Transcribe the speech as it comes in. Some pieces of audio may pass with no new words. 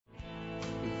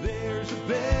a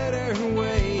better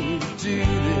way to do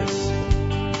this.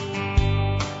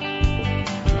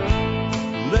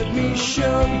 Let me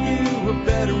show you a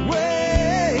better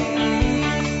way.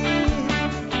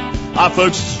 Hi,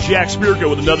 folks. This is Jack Spirko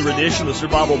with another edition of the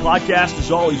Survival Podcast.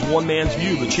 As always, one man's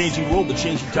view of the changing world, the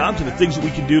changing times, and the things that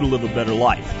we can do to live a better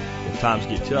life. When times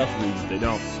get tough, reasons they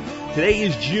don't. Today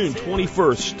is June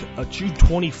 24th, June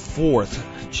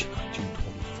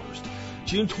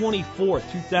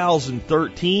 24th,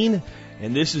 2013,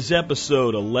 and this is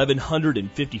episode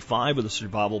 1155 of the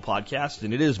Survival Podcast,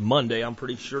 and it is Monday, I'm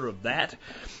pretty sure of that,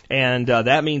 and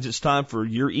that means it's time for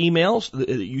your emails that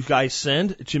you guys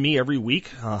send to me every week.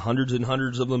 Hundreds and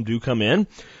hundreds of them do come in.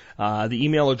 The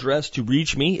email address to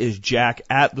reach me is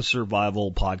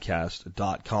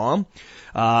jack@thesurvivalpodcast.com.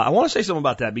 I want to say something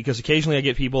about that because occasionally I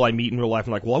get people I meet in real life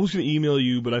and like, well, I was going to email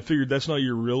you, but I figured that's not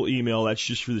your real email. That's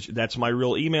just for that's my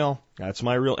real email. That's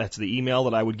the email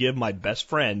that I would give my best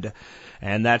friend.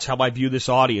 And that's how I view this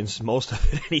audience, most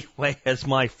of it anyway, as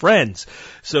my friends.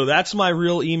 So that's my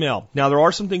real email. Now, there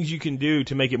are some things you can do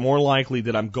to make it more likely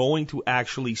that I'm going to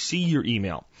actually see your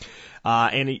email.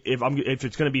 And if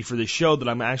it's going to be for this show that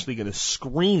I'm actually going to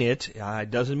screen it,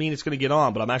 it doesn't mean it's going to get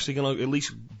on, but I'm actually going to at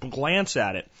least glance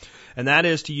at it. And that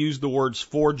is to use the words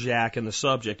for Jack in the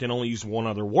subject and only use one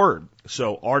other word.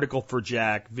 So article for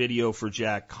Jack, video for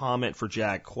Jack, comment for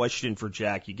Jack, question for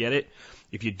Jack. You get it?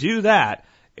 If you do that,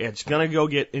 it's going to go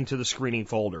get into the screening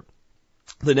folder.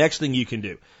 The next thing you can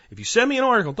do, if you send me an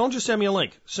article, don't just send me a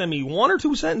link. Send me one or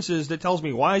two sentences that tells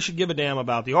me why I should give a damn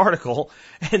about the article,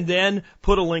 and then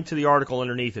put a link to the article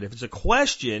underneath it. If it's a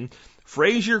question,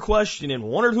 phrase your question in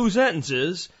one or two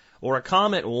sentences, or a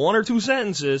comment in one or two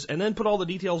sentences, and then put all the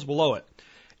details below it.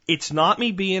 It's not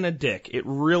me being a dick. It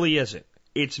really isn't.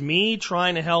 It's me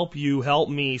trying to help you help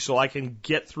me so I can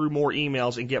get through more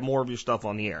emails and get more of your stuff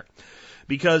on the air.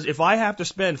 Because if I have to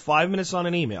spend 5 minutes on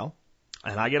an email,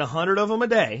 and I get 100 of them a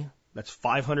day, that's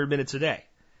 500 minutes a day.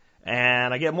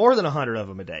 And I get more than 100 of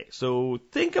them a day. So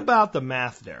think about the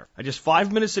math there. I just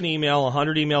 5 minutes an email,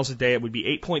 100 emails a day. It would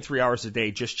be 8.3 hours a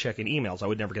day just checking emails. I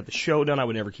would never get the show done. I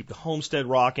would never keep the homestead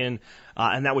rocking.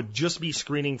 And that would just be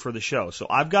screening for the show. So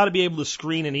I've got to be able to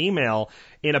screen an email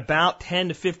in about 10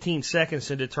 to 15 seconds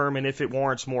to determine if it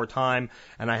warrants more time.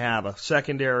 And I have a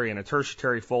secondary and a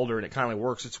tertiary folder, and it kind of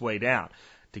works its way down.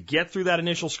 To get through that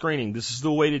initial screening, this is the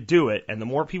way to do it. And the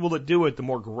more people that do it, the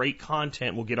more great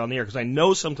content will get on the air. Because I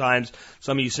know sometimes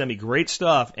some of you send me great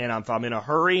stuff, and if I'm in a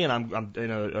hurry and I'm in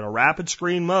a rapid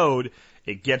screen mode,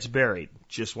 it gets buried.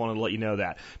 Just wanted to let you know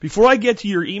that. Before I get to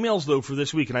your emails, though, for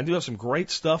this week, and I do have some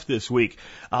great stuff this week,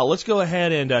 let's go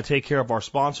ahead and take care of our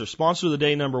sponsor. Sponsor of the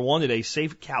day number one today,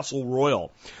 Safe Castle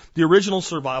Royal, the original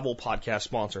Survival Podcast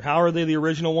sponsor. How are they the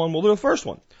original one? Well, they're the first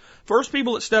one. First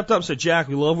people that stepped up and said, Jack,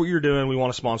 we love what you're doing. We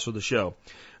want to sponsor the show.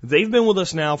 They've been with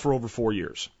us now for over 4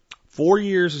 years. 4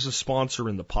 years as a sponsor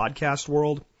in the podcast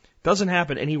world. Doesn't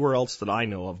happen anywhere else that I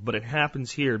know of, but it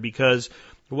happens here because,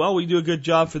 well, we do a good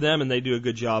job for them and they do a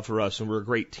good job for us. And we're a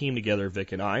great team together,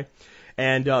 Vic and I.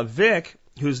 And Vic,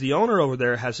 who's the owner over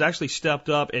there, has actually stepped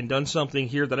up and done something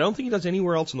here that I don't think he does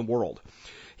anywhere else in the world.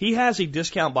 He has a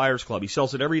discount buyers club. He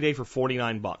sells it every day for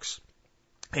 $49.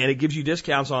 And it gives you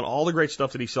discounts on all the great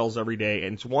stuff that he sells every day.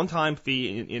 And it's a one-time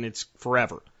fee, and it's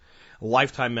forever. A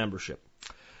lifetime membership,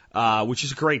 which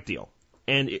is a great deal.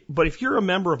 But if you're a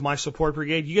member of My Support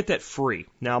Brigade, you get that free.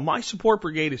 Now, My Support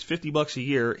Brigade is $50 a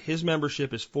year. His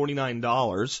membership is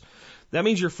 $49. That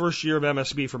means your first year of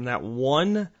MSB from that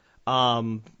one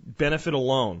benefit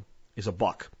alone is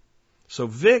 $1. So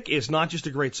Vic is not just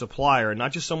a great supplier, and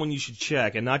not just someone you should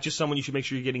check, and not just someone you should make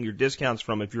sure you're getting your discounts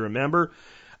from if you're a member,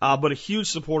 but a huge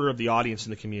supporter of the audience in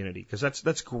the community, because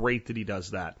that's great that he does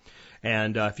that.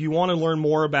 And if you want to learn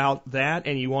more about that,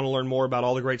 and you want to learn more about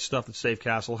all the great stuff that Safe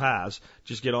Castle has,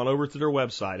 just get on over to their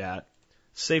website at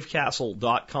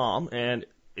safecastle.com, and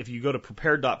if you go to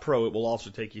prepared.pro, it will also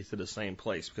take you to the same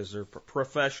place, because they're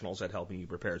professionals at helping you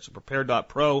prepare. So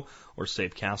prepared.pro or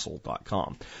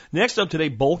safecastle.com. Next up today,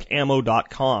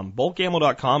 bulkammo.com.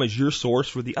 Bulkammo.com is your source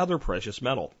for the other precious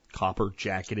metal, copper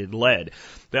jacketed lead.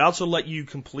 They also let you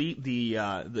complete the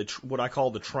what I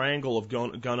call the triangle of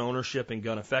gun ownership and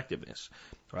gun effectiveness.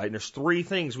 Right? And there's 3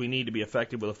 things we need to be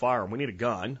effective with a firearm. We need a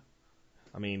gun.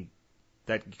 I mean,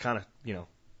 that kind of,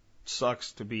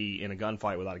 sucks to be in a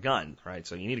gunfight without a gun, right?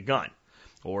 So you need a gun.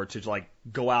 Or to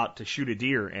go out to shoot a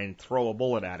deer and throw a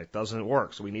bullet at it. Doesn't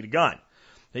work, so we need a gun.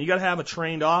 Then you got to have a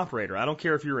trained operator. I don't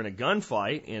care if you're in a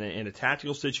gunfight, in a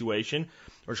tactical situation,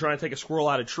 or trying to take a squirrel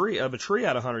out of a tree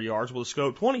at 100 yards with a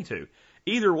scope 22.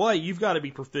 Either way, you've got to be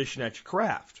proficient at your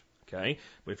craft. Okay?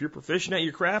 But if you're proficient at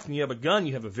your craft and you have a gun,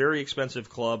 you have a very expensive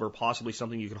club or possibly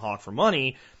something you can hawk for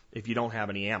money if you don't have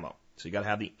any ammo. So you got to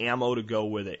have the ammo to go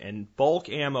with it. And bulk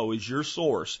ammo is your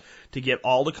source to get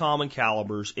all the common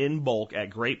calibers in bulk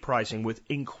at great pricing with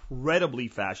incredibly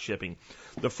fast shipping.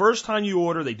 The first time you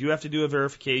order, they do have to do a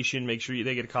verification, make sure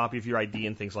they get a copy of your ID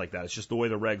and things like that. It's just the way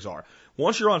the regs are.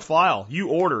 Once you're on file, you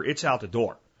order, it's out the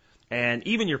door. And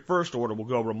even your first order will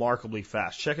go remarkably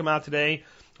fast. Check them out today.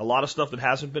 A lot of stuff that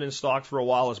hasn't been in stock for a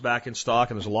while is back in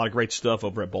stock, and there's a lot of great stuff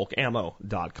over at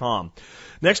bulkammo.com.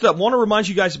 Next up, I want to remind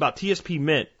you guys about TSP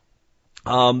Mint.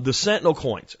 The Sentinel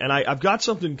coins. And I've got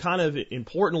something kind of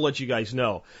important to let you guys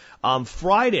know.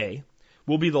 Friday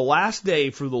will be the last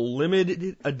day for the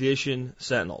limited edition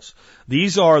Sentinels.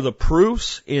 These are the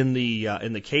proofs in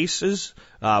the cases,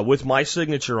 with my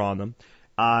signature on them.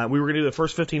 We were going to do the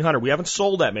first 1,500. We haven't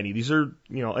sold that many. These are,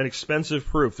 an expensive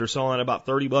proof. They're selling at about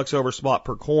 $30 over spot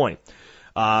per coin.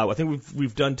 I think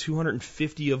we've done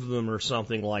 250 of them or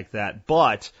something like that.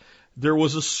 But there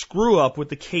was a screw up with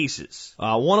the cases.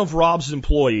 One of Rob's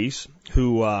employees,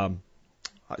 who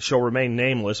shall remain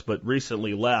nameless but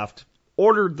recently left,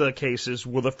 ordered the cases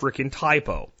with a frickin'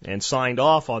 typo and signed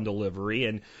off on delivery,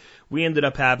 and we ended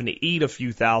up having to eat a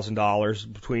few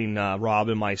 $1,000s between Rob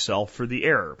and myself for the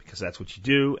error, because that's what you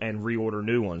do, and reorder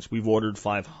new ones. We've ordered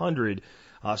 500,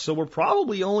 so we're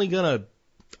probably only going to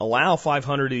allow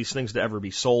 500 of these things to ever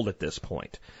be sold at this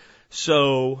point.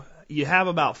 So you have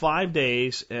about 5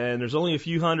 days, and there's only a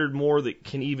few hundred more that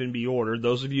can even be ordered.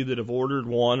 Those of you that have ordered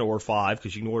 1 or 5,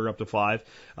 because you can order up to 5,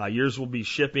 yours will be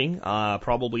shipping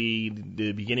probably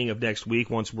the beginning of next week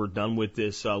once we're done with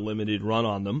this limited run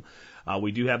on them.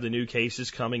 We do have the new cases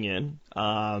coming in.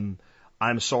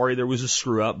 I'm sorry there was a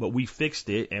screw up, but we fixed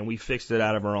it, and we fixed it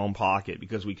out of our own pocket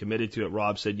because we committed to it.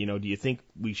 Rob said, do you think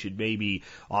we should maybe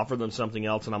offer them something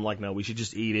else? And I'm like, no, we should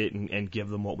just eat it and give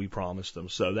them what we promised them.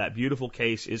 So that beautiful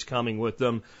case is coming with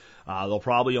them. There'll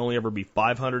probably only ever be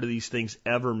 500 of these things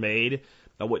ever made.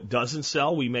 What doesn't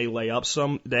sell, we may lay up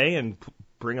someday and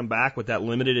bring them back with that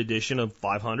limited edition of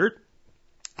 500.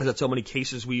 That's how many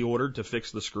cases we ordered to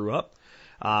fix the screw up.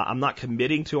 I'm not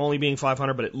committing to only being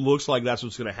 500, but it looks like that's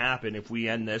what's going to happen if we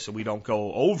end this and we don't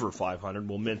go over 500.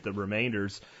 We'll mint the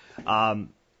remainders.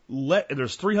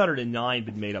 There's 309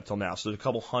 been made up till now, so there's a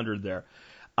couple hundred there.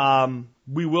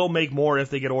 We will make more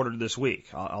if they get ordered this week.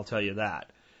 I'll tell you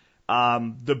that.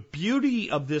 The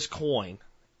beauty of this coin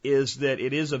is that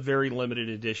it is a very limited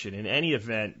edition. In any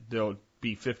event, there'll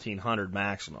be 1,500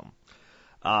 maximum.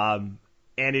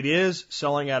 And it is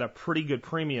selling at a pretty good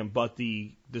premium, but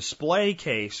the display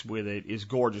case with it is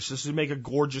gorgeous. This would make a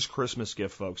gorgeous Christmas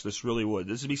gift, folks. This really would.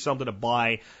 This would be something to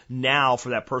buy now for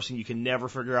that person you can never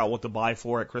figure out what to buy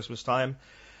for at Christmas time.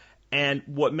 And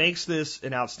what makes this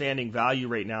an outstanding value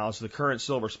right now is the current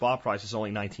silver spot price is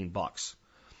only $19.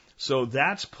 So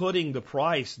that's putting the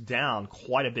price down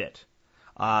quite a bit.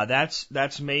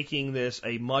 That's making this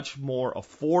a much more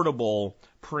affordable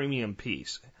premium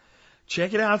piece.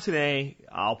 Check it out today.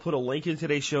 I'll put a link in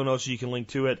today's show notes so you can link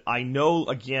to it. I know,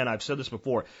 again, I've said this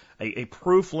before, a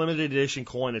proof limited edition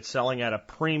coin that's selling at a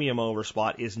premium over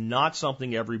spot is not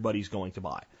something everybody's going to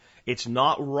buy. It's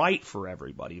not right for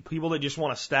everybody. People that just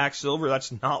want to stack silver,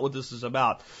 that's not what this is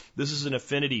about. This is an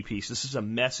affinity piece. This is a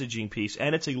messaging piece,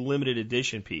 and it's a limited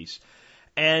edition piece.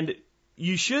 And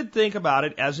you should think about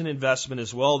it as an investment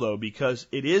as well, though, because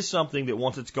it is something that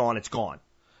once it's gone, it's gone.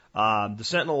 The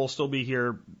Sentinel will still be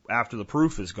here after the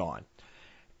proof is gone.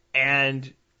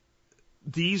 And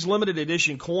these limited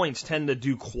edition coins tend to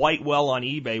do quite well on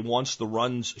eBay once the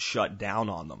runs shut down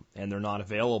on them and they're not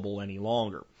available any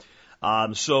longer.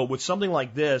 So with something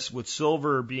like this, with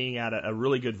silver being at a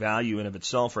really good value in of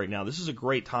itself right now, this is a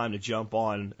great time to jump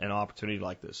on an opportunity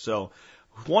like this. So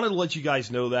wanted to let you guys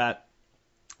know that.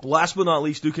 Last but not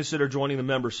least, do consider joining the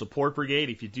Member Support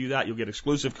Brigade. If you do that, you'll get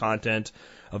exclusive content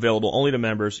available only to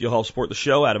members. You'll help support the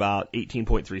show at about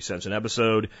 18.3 cents an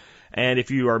episode. And if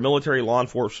you are military, law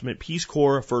enforcement, Peace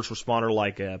Corps, first responder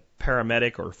like a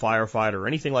paramedic or firefighter or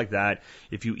anything like that,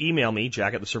 if you email me,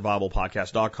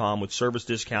 jack@thesurvivalpodcast.com with service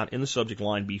discount in the subject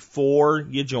line before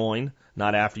you join,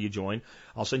 not after you join,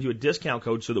 I'll send you a discount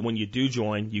code so that when you do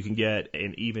join, you can get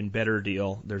an even better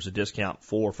deal. There's a discount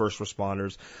for first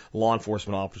responders, law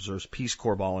enforcement officers, Peace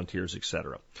Corps volunteers,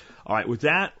 etc. All right, with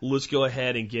that, let's go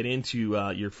ahead and get into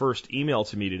your first email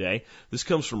to me today. This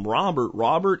comes from Robert.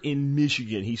 Robert in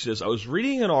Michigan. He says, I was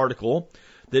reading an article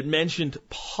that mentioned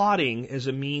potting as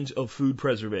a means of food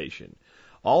preservation.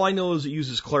 All I know is it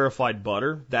uses clarified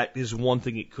butter. That is one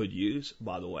thing it could use,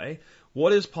 by the way.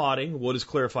 What is potting? What is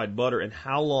clarified butter? And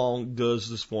how long does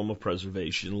this form of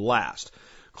preservation last?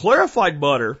 Clarified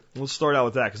butter, let's start out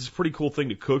with that because it's a pretty cool thing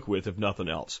to cook with, if nothing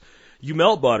else. You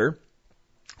melt butter,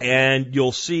 and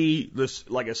you'll see this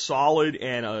like a solid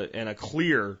and a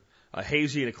clear, a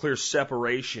hazy and a clear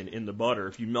separation in the butter.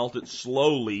 If you melt it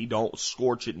slowly, don't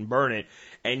scorch it and burn it,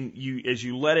 and as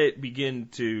you let it begin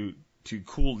to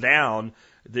cool down,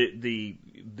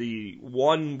 the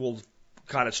one will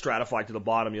kind of stratify to the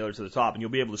bottom, the other to the top, and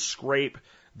you'll be able to scrape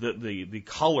the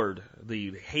colored,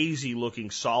 the hazy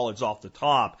looking solids off the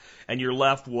top, and you're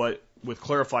left with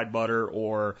clarified butter,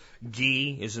 or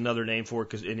ghee is another name for it,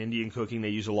 because in Indian cooking they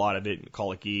use a lot of it and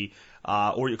call it ghee,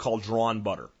 or you call drawn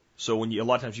butter. So a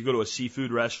lot of times you go to a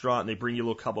seafood restaurant and they bring you a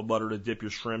little cup of butter to dip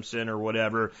your shrimps in or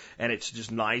whatever, and it's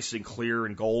just nice and clear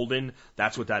and golden.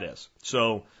 That's what that is.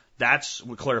 So that's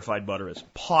what clarified butter is.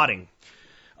 Potting.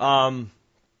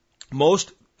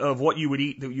 Most of what you would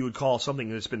eat that you would call something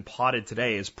that's been potted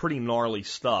today is pretty gnarly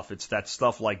stuff. It's that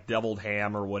stuff like deviled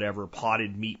ham or whatever,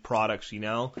 potted meat products,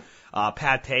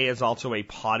 Pate is also a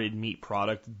potted meat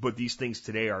product, but these things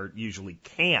today are usually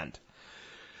canned.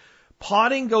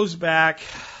 Potting goes back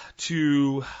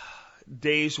to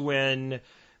days when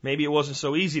maybe it wasn't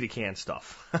so easy to can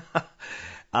stuff.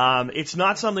 It's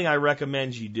not something I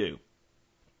recommend you do.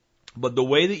 But the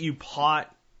way that you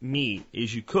pot meat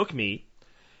is you cook meat,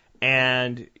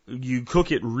 and you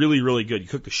cook it really, really good. You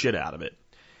cook the shit out of it.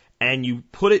 And you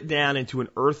put it down into an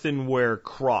earthenware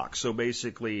crock. So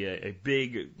basically a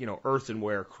big,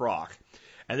 earthenware crock.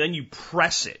 And then you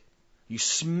press it. You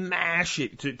smash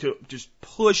it to just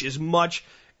push as much,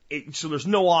 so there's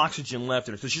no oxygen left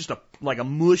in it. So it's just like a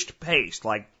mushed paste,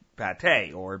 like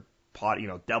pate or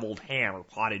deviled ham or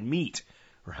potted meat,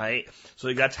 right?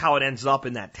 So that's how it ends up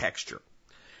in that texture.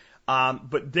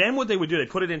 But then what they would do, they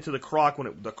put it into the crock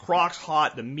when the crock's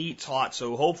hot, the meat's hot,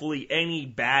 so hopefully any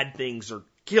bad things are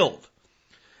killed.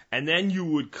 And then you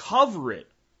would cover it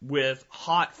with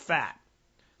hot fat.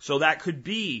 So that could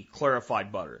be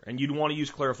clarified butter, and you'd want to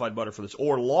use clarified butter for this,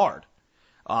 or lard,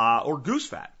 or goose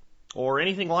fat, or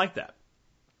anything like that.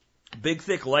 Big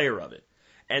thick layer of it.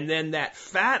 And then that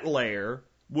fat layer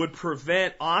would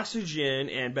prevent oxygen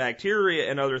and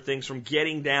bacteria and other things from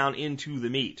getting down into the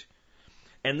meat.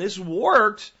 And this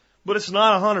worked, but it's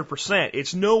not 100%.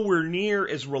 It's nowhere near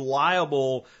as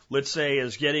reliable, let's say,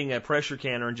 as getting a pressure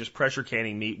canner and just pressure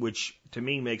canning meat, which to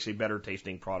me makes a better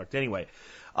tasting product anyway.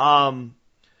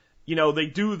 They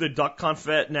do the duck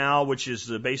confit now, which is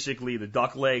basically the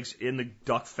duck legs in the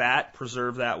duck fat,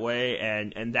 preserved that way,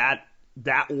 and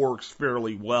that works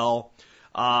fairly well.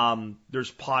 There's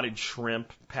potted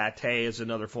shrimp. Pate is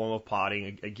another form of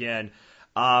potting. Again,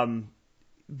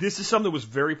 this is something that was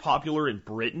very popular in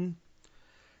Britain,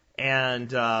 and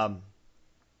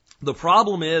the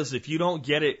problem is if you don't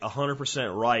get it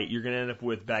 100% right, you're going to end up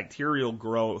with bacterial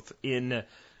growth in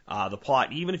the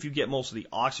pot. Even if you get most of the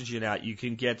oxygen out, you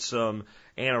can get some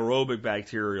anaerobic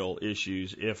bacterial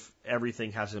issues if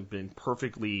everything hasn't been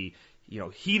perfectly,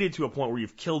 heated to a point where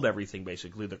you've killed everything.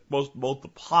 Basically, both the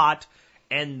pot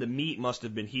and the meat must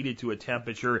have been heated to a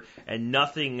temperature, and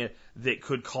nothing that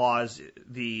could cause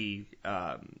the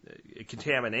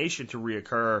contamination to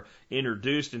reoccur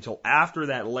introduced until after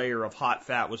that layer of hot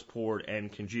fat was poured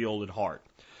and congealed and hard.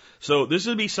 So this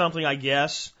would be something, I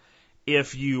guess,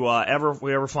 if we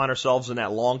ever find ourselves in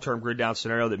that long-term grid down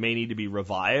scenario that may need to be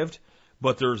revived,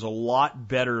 but there's a lot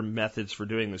better methods for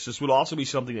doing this. This would also be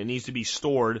something that needs to be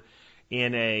stored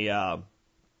in a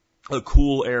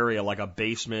cool area like a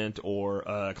basement or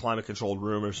a climate-controlled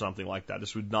room or something like that.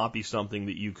 This would not be something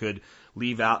that you could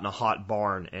leave out in a hot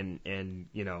barn and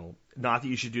not that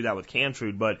you should do that with canned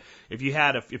food, but if you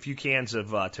had a few cans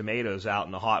of tomatoes out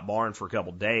in a hot barn for a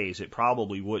couple of days, it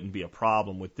probably wouldn't be a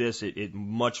problem. With this, it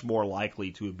much more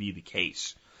likely to be the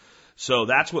case. So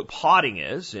that's what potting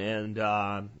is, and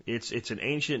it's an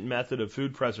ancient method of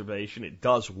food preservation. It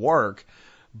does work,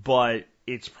 but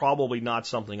it's probably not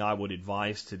something I would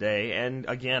advise today. And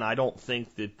again, I don't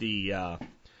think that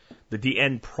the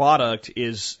end product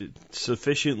is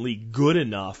sufficiently good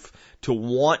enough to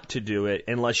want to do it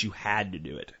unless you had to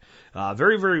do it.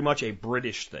 Very, very much a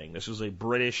British thing. This was a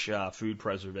British food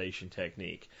preservation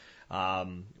technique.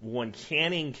 When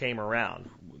canning came around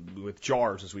with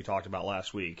jars, as we talked about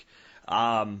last week,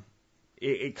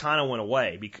 it kind of went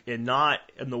away, and not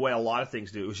in the way a lot of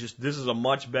things do. It was just, this is a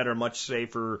much better, much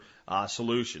safer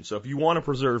solution. So if you want to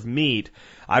preserve meat,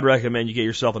 I'd recommend you get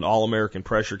yourself an all-American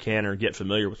pressure canner and get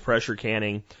familiar with pressure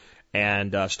canning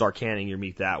and start canning your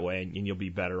meat that way, and you'll be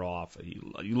better off.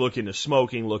 You look into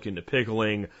smoking, look into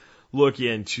pickling, look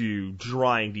into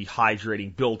drying,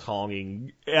 dehydrating,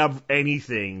 biltonging.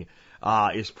 Anything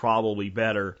is probably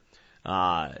better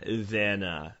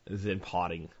than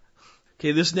potting.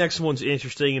 Okay, this next one's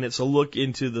interesting, and it's a look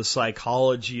into the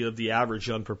psychology of the average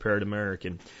unprepared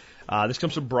American. This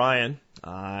comes from Brian,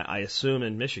 I assume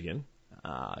in Michigan,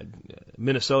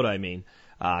 Minnesota, I mean,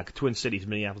 Twin Cities,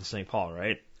 Minneapolis, St. Paul,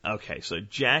 right? Okay, so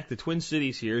Jack, the Twin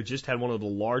Cities here just had one of the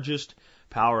largest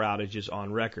power outages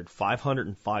on record,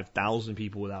 505,000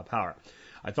 people without power.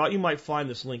 I thought you might find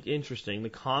this link interesting, the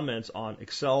comments on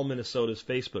Excel Minnesota's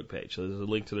Facebook page. So there's a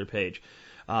link to their page.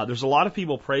 There's a lot of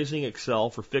people praising Excel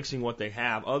for fixing what they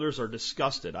have. Others are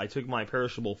disgusted. I took my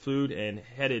perishable food and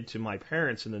headed to my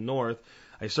parents in the north.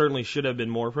 I certainly should have been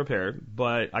more prepared,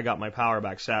 but I got my power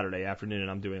back Saturday afternoon and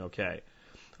I'm doing okay.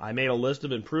 I made a list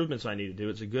of improvements I need to do.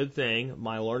 It's a good thing.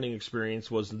 My learning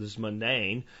experience was this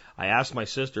mundane. I asked my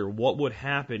sister what would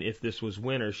happen if this was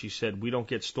winter. She said, we don't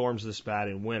get storms this bad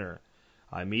in winter.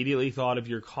 I immediately thought of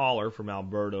your caller from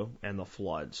Alberta and the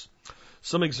floods.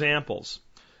 Some examples.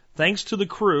 Thanks to the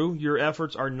crew, your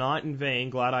efforts are not in vain.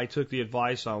 Glad I took the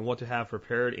advice on what to have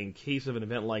prepared in case of an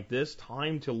event like this.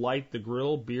 Time to light the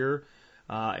grill, beer,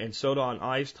 and soda on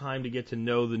ice. Time to get to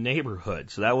know the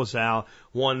neighborhood. So that was how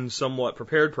one somewhat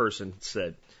prepared person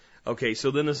said. Okay,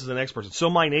 so then this is the next person. So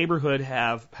my neighborhood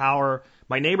have power.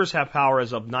 My neighbors have power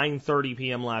as of 9:30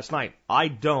 p.m. last night. I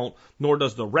don't, nor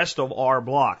does the rest of our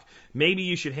block. Maybe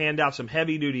you should hand out some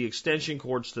heavy-duty extension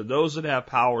cords to those that have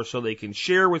power so they can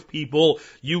share with people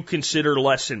you consider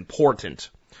less important.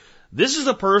 This is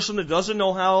a person that doesn't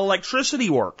know how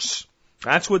electricity works.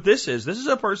 That's what this is. This is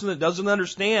a person that doesn't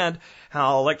understand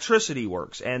how electricity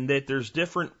works and that there's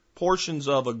different portions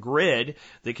of a grid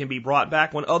that can be brought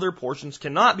back when other portions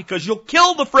cannot because you'll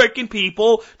kill the frickin'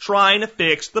 people trying to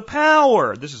fix the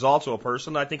power. This is also a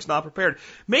person that I think is not prepared.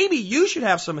 Maybe you should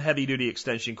have some heavy-duty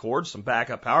extension cords, some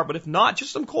backup power, but if not,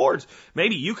 just some cords.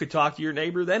 Maybe you could talk to your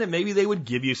neighbor then and maybe they would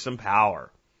give you some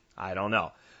power. I don't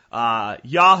know.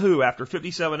 Yahoo, after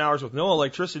 57 hours with no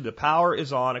electricity, the power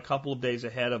is on a couple of days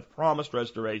ahead of promised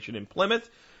restoration in Plymouth.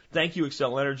 Thank you,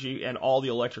 Xcel Energy, and all the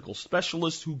electrical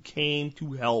specialists who came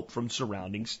to help from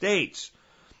surrounding states.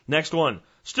 Next one.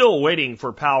 Still waiting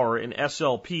for power in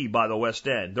SLP by the West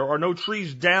End. There are no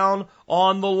trees down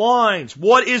on the lines.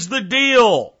 What is the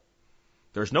deal?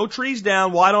 There's no trees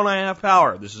down. Why don't I have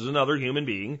power? This is another human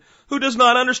being who does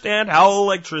not understand how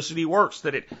electricity works,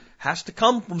 that it has to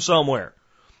come from somewhere.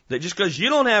 That just because you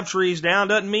don't have trees down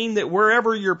doesn't mean that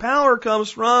wherever your power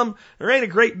comes from, there ain't a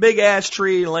great big ass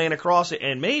tree laying across it.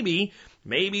 And maybe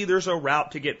there's a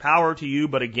route to get power to you,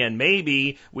 but again,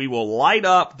 maybe we will light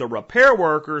up the repair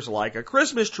workers like a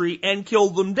Christmas tree and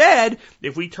kill them dead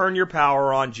if we turn your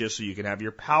power on just so you can have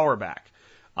your power back.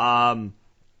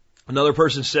 Another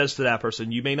person says to that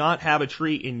person, you may not have a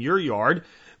tree in your yard,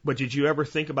 but did you ever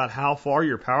think about how far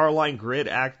your power line grid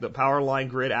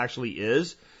actually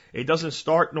is? It doesn't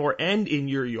start nor end in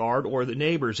your yard or the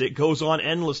neighbors. It goes on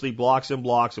endlessly, blocks and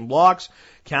blocks and blocks,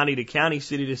 county to county,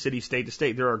 city to city, state to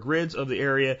state. There are grids of the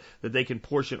area that they can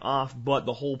portion off, but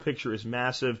the whole picture is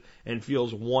massive and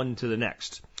feels one to the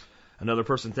next. Another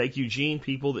person, thank you, Gene.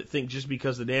 People that think just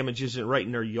because the damage isn't right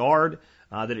in their yard,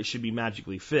 that it should be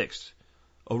magically fixed.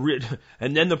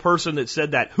 And then the person that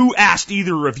said that, who asked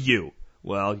either of you?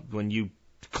 Well, when you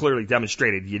clearly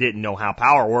demonstrated you didn't know how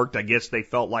power worked, I guess they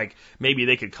felt like maybe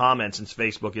they could comment since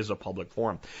Facebook is a public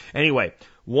forum. Anyway,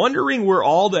 wondering where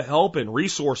all the help and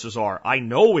resources are. I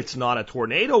know it's not a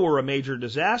tornado or a major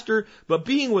disaster, but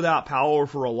being without power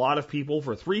for a lot of people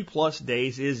for 3+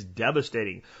 days is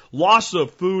devastating. Loss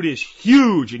of food is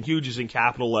huge, and huge is in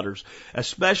capital letters,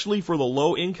 especially for the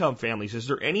low-income families. Is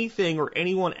there anything or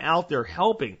anyone out there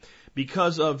helping?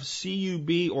 Because of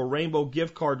CUB or Rainbow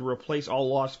gift card to replace all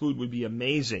lost food would be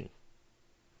amazing.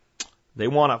 They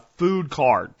want a food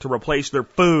card to replace their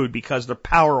food because their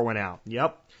power went out.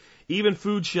 Yep. Even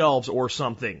food shelves or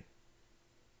something.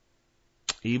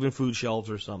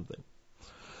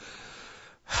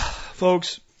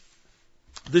 Folks,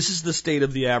 this is the state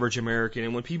of the average American.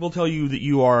 And when people tell you that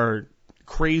you are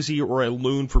crazy or a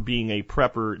loon for being a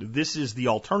prepper, this is the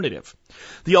alternative.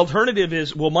 The alternative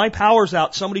is, well, my power's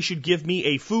out. Somebody should give me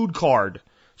a food card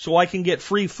so I can get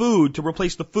free food to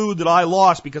replace the food that I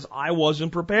lost because I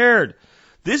wasn't prepared.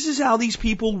 This is how these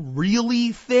people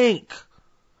really think.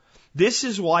 This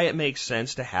is why it makes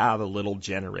sense to have a little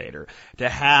generator, to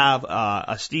have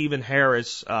a Stephen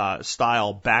Harris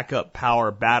style backup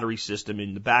power battery system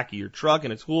in the back of your truck,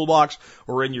 in a toolbox,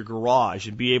 or in your garage,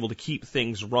 and be able to keep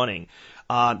things running.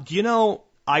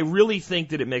 I really think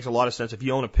that it makes a lot of sense if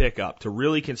you own a pickup to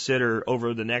really consider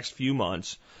over the next few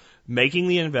months making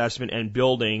the investment and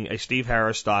building a Steve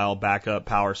Harris style backup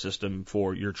power system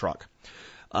for your truck.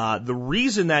 The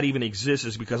reason that even exists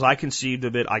is because I conceived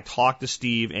of it. I talked to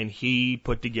Steve and he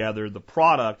put together the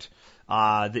product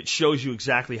that shows you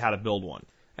exactly how to build one.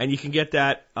 And you can get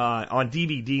that on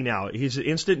DVD now. He's an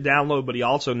instant download, but he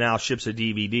also now ships a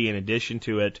DVD in addition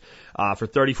to it for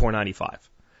 $34.95.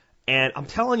 And I'm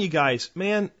telling you guys,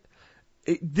 man,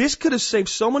 this could have saved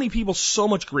so many people so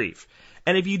much grief.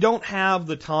 And if you don't have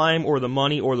the time or the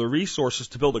money or the resources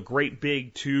to build a great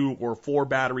big 2 or 4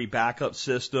 battery backup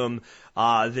system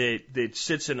that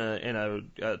sits in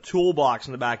a toolbox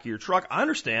in the back of your truck, I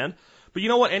understand. But you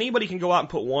know what? Anybody can go out and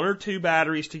put 1 or 2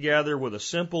 batteries together with a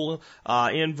simple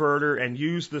inverter and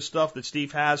use the stuff that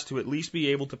Steve has to at least be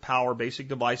able to power basic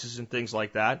devices and things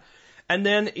like that. And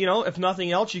then, you know, if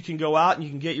nothing else, you can go out and you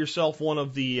can get yourself one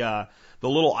of the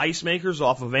little ice makers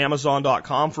off of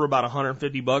Amazon.com for about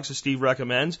 $150 as Steve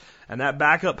recommends. And that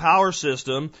backup power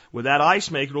system with that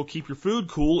ice maker will keep your food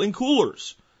cool in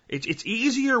coolers. It's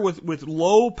easier with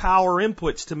low power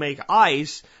inputs to make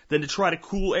ice than to try to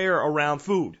cool air around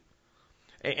food.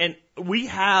 And we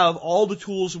have all the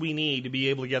tools we need to be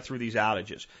able to get through these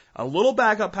outages. A little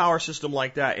backup power system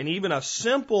like that, and even a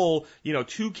simple,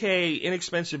 2K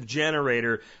inexpensive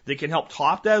generator that can help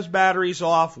top those batteries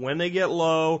off when they get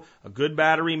low, a good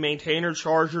battery maintainer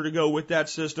charger to go with that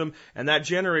system, and that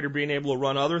generator being able to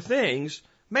run other things.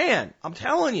 Man, I'm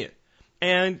telling you.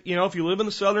 And, if you live in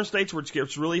the southern states where it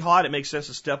gets really hot, it makes sense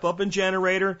to step up in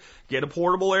generator, get a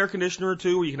portable air conditioner or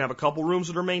two where you can have a couple rooms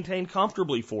that are maintained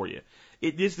comfortably for you.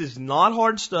 This is not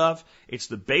hard stuff. It's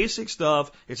the basic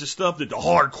stuff. It's the stuff that the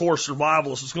hardcore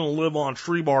survivalist is going to live on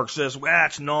tree bark says, well,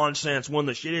 that's nonsense. When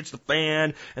the shit hits the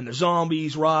fan and the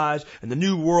zombies rise and the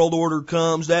new world order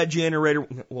comes, that generator.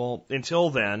 Well, until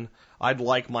then, I'd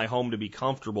like my home to be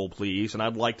comfortable, please, and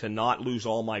I'd like to not lose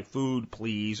all my food,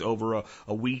 please, over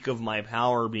a week of my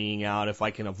power being out if I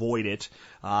can avoid it,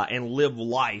 and live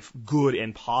life good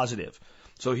and positive.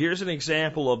 So here's an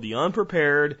example of the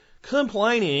unprepared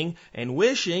complaining and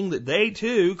wishing that they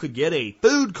too could get a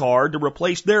food card to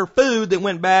replace their food that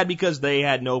went bad because they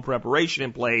had no preparation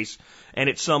in place and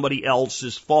it's somebody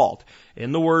else's fault.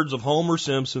 In the words of Homer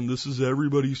Simpson, this is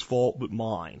everybody's fault but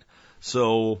mine.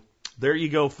 So there you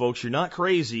go, folks. You're not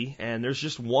crazy, and there's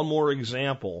just one more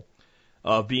example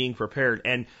of being prepared.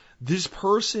 And this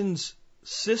person's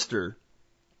sister,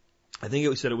 I think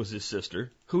he said it was his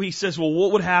sister, who he says, well,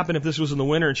 what would happen if this was in the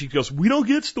winter? And she goes, we don't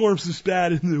get storms this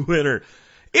bad in the winter.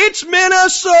 It's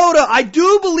Minnesota. I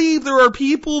do believe there are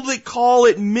people that call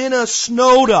it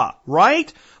Minnesota,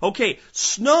 right? Okay,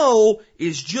 snow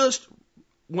is just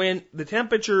when the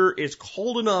temperature is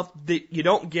cold enough that you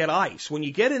don't get ice. When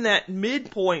you get in that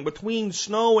midpoint between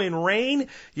snow and rain,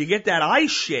 you get that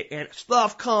ice shit and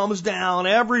stuff comes down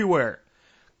everywhere.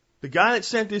 The guy that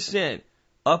sent this in,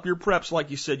 up your preps like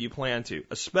you said you plan to,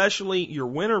 especially your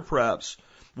winter preps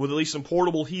with at least some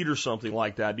portable heat or something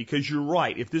like that, because you're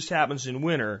right, if this happens in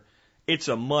winter, it's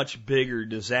a much bigger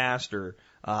disaster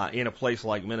in a place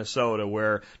like Minnesota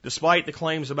where, despite the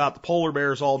claims about the polar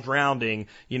bears all drowning,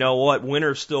 you know what,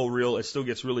 winter's still real, it still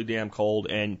gets really damn cold,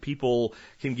 and people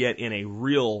can get in a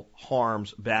real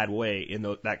harm's bad way in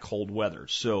that cold weather.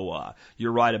 So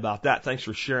you're right about that. Thanks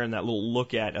for sharing that little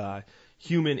look at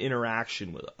human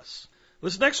interaction with us.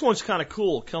 This next one's kind of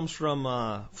cool. It comes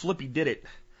from Flippy Did It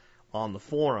on the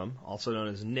forum, also known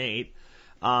as Nate.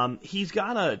 He's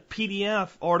got a PDF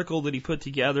article that he put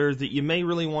together that you may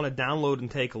really want to download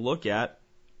and take a look at.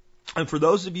 And for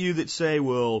those of you that say,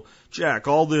 well, Jack,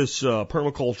 all this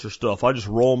permaculture stuff, I just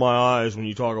roll my eyes when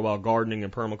you talk about gardening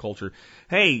and permaculture.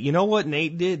 Hey, you know what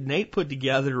Nate did? Nate put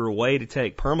together a way to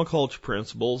take permaculture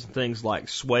principles and things like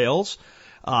swales,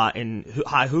 and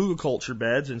high hugelkultur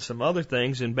beds and some other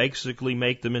things and basically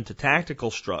make them into tactical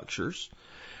structures,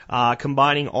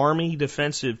 combining Army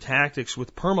defensive tactics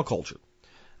with permaculture.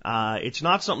 It's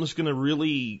not something that's going to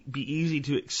really be easy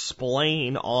to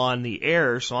explain on the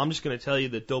air, so I'm just going to tell you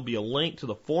that there'll be a link to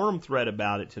the forum thread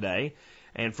about it today,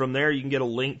 and from there you can get a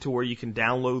link to where you can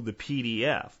download the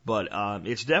PDF. But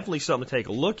it's definitely something to take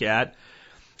a look at.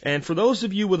 And for those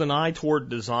of you with an eye toward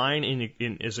design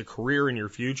as a career in your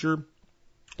future,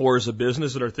 or as a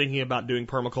business that are thinking about doing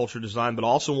permaculture design but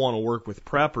also want to work with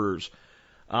preppers,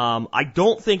 I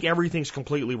don't think everything's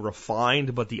completely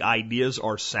refined, but the ideas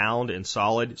are sound and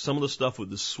solid. Some of the stuff with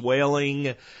the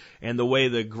swaling and the way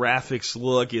the graphics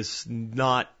look is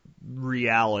not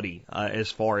reality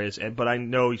as far as, but I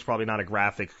know he's probably not a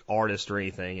graphic artist or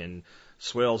anything, and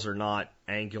swales are not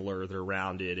angular, they're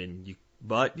rounded,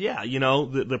 but yeah,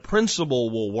 the principle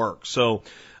will work. So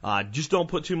just don't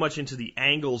put too much into the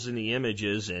angles in the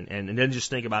images and then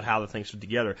just think about how the things fit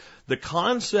together. The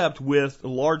concept with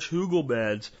large hugel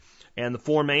beds and the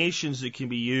formations that can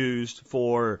be used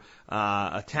for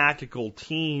a tactical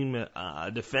team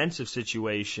defensive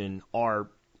situation are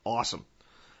awesome.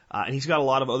 And he's got a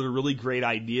lot of other really great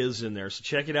ideas in there. So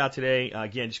check it out today.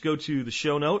 Again, just go to the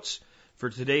show notes for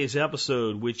today's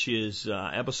episode, which is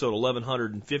episode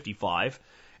 1155.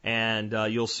 And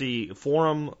you'll see a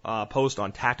forum post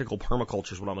on tactical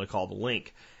permaculture is what I'm going to call the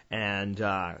link. And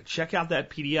check out that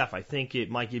PDF. I think it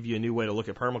might give you a new way to look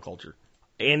at permaculture.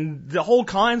 And the whole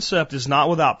concept is not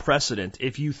without precedent.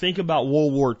 If you think about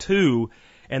World War II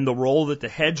and the role that the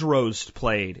hedgerows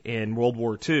played in World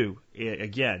War II,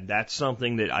 again, that's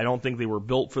something that I don't think they were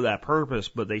built for that purpose,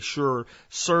 but they sure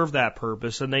served that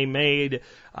purpose, and they made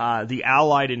the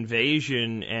Allied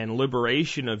invasion and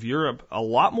liberation of Europe a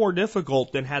lot more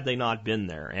difficult than had they not been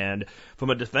there. And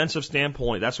from a defensive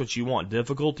standpoint, that's what you want: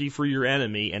 difficulty for your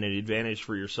enemy and an advantage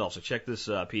for yourself. So check this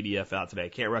PDF out today. I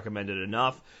can't recommend it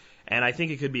enough. And I think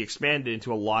it could be expanded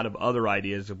into a lot of other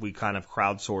ideas if we kind of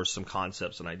crowdsource some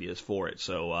concepts and ideas for it.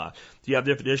 So if you have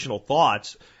additional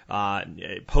thoughts,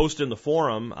 post in the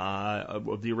forum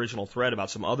of the original thread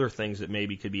about some other things that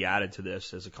maybe could be added to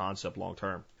this as a concept long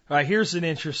term. All right, here's an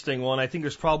interesting one. I think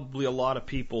there's probably a lot of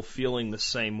people feeling the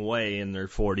same way in their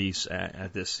 40s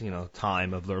at this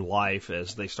time of their life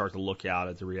as they start to look out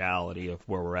at the reality of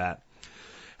where we're at.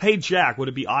 Hey, Jack, would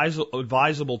it be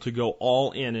advisable to go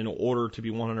all in order to be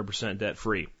 100% debt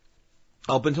free?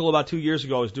 Up until about 2 years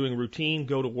ago, I was doing routine,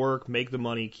 go to work, make the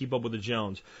money, keep up with the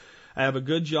Jones. I have a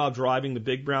good job driving the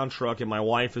big brown truck, and my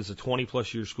wife is a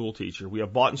 20-plus year school teacher. We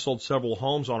have bought and sold several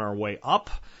homes on our way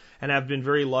up, and have been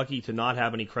very lucky to not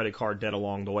have any credit card debt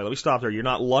along the way. Let me stop there. You're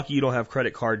not lucky you don't have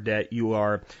credit card debt. You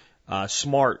are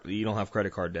smart that you don't have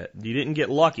credit card debt. You didn't get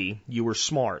lucky. You were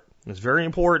smart. It's very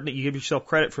important that you give yourself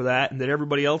credit for that and that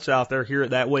everybody else out there hear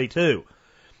it that way too.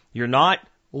 You're not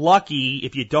lucky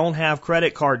if you don't have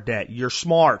credit card debt. You're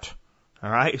smart.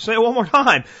 All right? Say it one more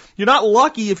time. You're not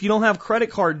lucky if you don't have credit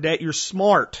card debt. You're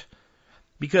smart.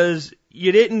 Because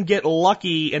you didn't get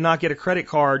lucky and not get a credit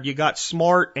card. You got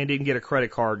smart and didn't get a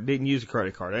credit card. Didn't use a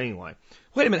credit card anyway.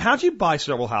 Wait a minute. How'd you buy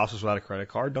several houses without a credit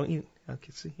card? Don't you?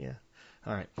 Okay, see, yeah.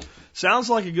 All right.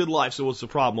 Sounds like a good life, so what's the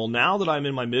problem? Well, now that I'm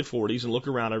in my mid-40s and look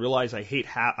around, I realize I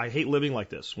hate living like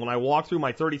this. When I walk through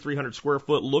my 3,300 square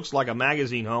foot, looks like a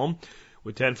magazine home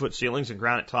with 10-foot ceilings and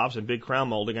granite tops and big crown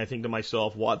molding, I think to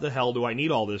myself, what the hell do I need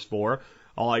all this for?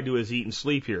 All I do is eat and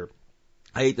sleep here.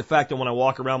 I hate the fact that when I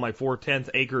walk around my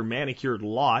 4/10 acre manicured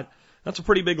lot, that's a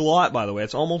pretty big lot, by the way.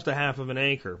 It's almost a half of an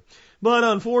acre. But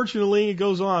unfortunately, it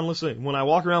goes on. Listen, when I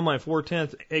walk around my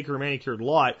 4/10 acre manicured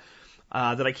lot,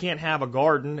 that I can't have a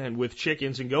garden and with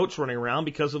chickens and goats running around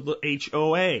because of the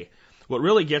HOA. What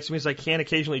really gets me is I can't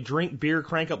occasionally drink beer,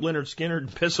 crank up Leonard Skinner,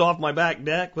 and piss off my back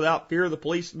deck without fear of the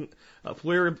police,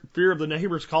 fear of the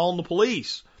neighbors calling the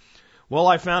police. Well,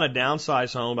 I found a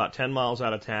downsized home about 10 miles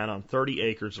out of town on 30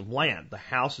 acres of land. The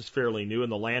house is fairly new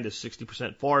and the land is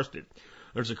 60% forested.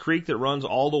 There's a creek that runs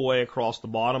all the way across the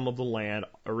bottom of the land,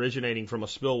 originating from a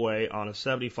spillway on a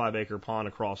 75-acre pond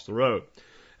across the road.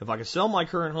 If I can sell my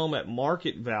current home at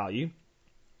market value,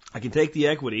 I can take the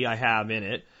equity I have in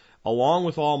it, along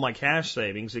with all my cash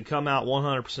savings, and come out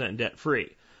 100%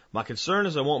 debt-free. My concern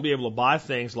is I won't be able to buy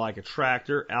things like a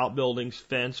tractor, outbuildings,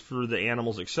 fence for the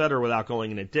animals, etc. without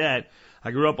going into debt. I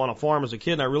grew up on a farm as a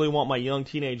kid, and I really want my young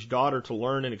teenage daughter to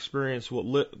learn and experience what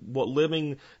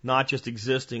living, not just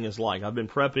existing, is like. I've been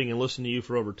prepping and listening to you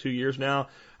for over 2 years now.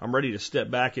 I'm ready to step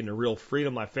back into real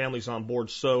freedom. My family's on board,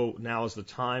 so now is the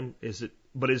time. Is it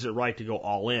right to go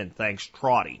all in? Thanks,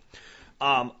 Trotty.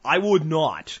 I would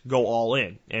not go all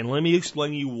in. And let me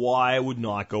explain to you why I would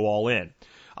not go all in.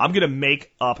 I'm going to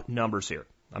make up numbers here.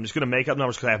 I'm just going to make up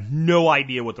numbers because I have no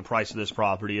idea what the price of this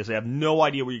property is. I have no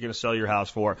idea what you're going to sell your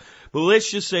house for. But let's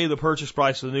just say the purchase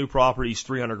price of the new property is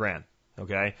 $300,000.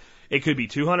 Okay? It could be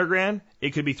 $200,000.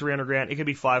 It could be $300,000. It could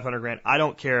be $500,000. I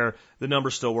don't care. The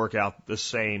numbers still work out the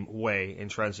same way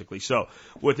intrinsically. So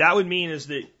what that would mean is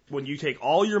that when you take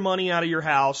all your money out of your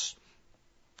house,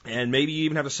 and maybe you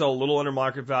even have to sell a little under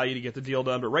market value to get the deal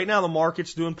done. But right now the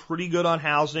market's doing pretty good on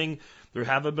housing. There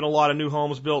haven't been a lot of new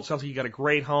homes built. Sounds like you got a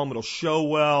great home. It'll show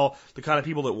well. The kind of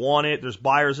people that want it. There's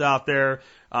buyers out there.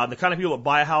 The kind of people that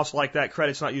buy a house like that,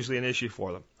 credit's not usually an issue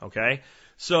for them. Okay?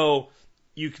 So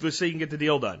let's say you can get the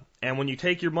deal done. And when you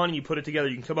take your money, you put it together,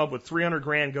 you can come up with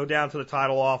 $300,000, go down to the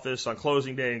title office on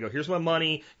closing day and go, here's my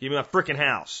money, give me my frickin'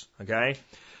 house. Okay?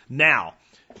 Now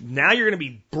you're going to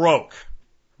be broke.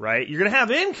 Right? You're going to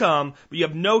have income, but you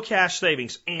have no cash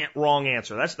savings. Wrong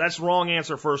answer. That's wrong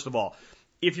answer, first of all.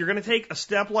 If you're going to take a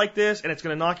step like this and it's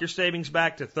going to knock your savings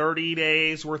back to 30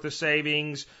 days worth of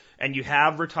savings and you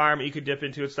have retirement you could dip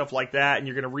into and stuff like that and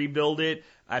you're going to rebuild it,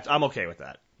 I'm okay with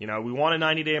that. You know, we want a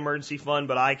 90-day emergency fund,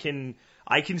 but I can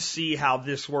see how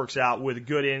this works out with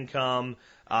good income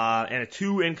and a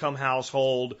 2-income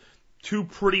household two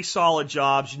pretty solid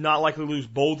jobs. You're not likely to lose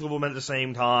both of them at the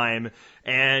same time,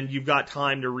 and you've got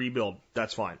time to rebuild.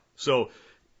 That's fine. So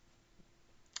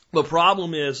the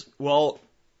problem is, well,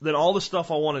 then all the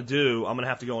stuff I want to do, I'm going to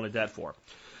have to go into debt for.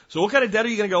 So what kind of debt are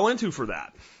you going to go into for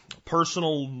that?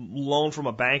 Personal loan from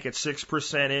a bank at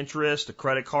 6% interest, a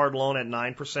credit card loan at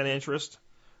 9% interest,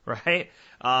 right?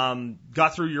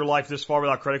 Got through your life this far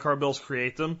without credit card bills,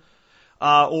 create them.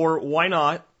 Or why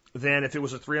not, then if it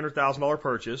was a $300,000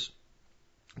 purchase,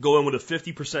 go in with a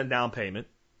 50% down payment,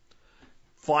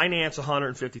 finance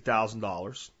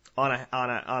 $150,000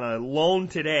 on a loan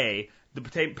today. The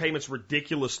payment's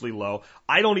ridiculously low.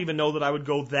 I don't even know that I would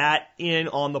go that in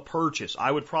on the purchase.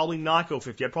 I would probably not go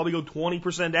 50. I'd probably go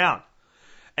 20% down.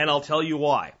 And I'll tell you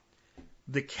why.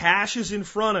 The cash is in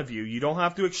front of you. You don't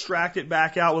have to extract it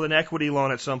back out with an equity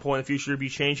loan at some point in the future if you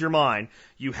change your mind.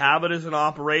 You have it as an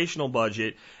operational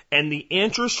budget. And the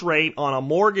interest rate on a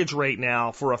mortgage rate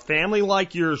now for a family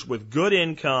like yours with good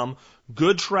income,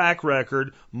 good track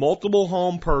record, multiple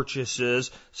home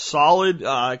purchases, solid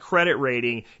credit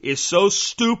rating is so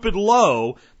stupid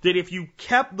low that if you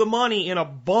kept the money in a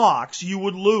box, you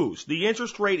would lose. The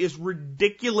interest rate is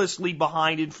ridiculously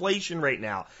behind inflation right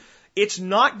now. It's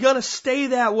not going to stay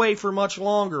that way for much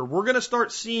longer. We're going to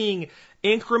start seeing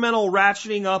incremental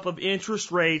ratcheting up of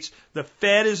interest rates. The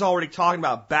Fed is already talking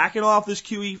about backing off this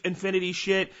QE infinity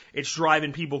shit. It's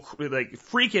driving people like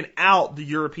freaking out the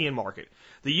European market.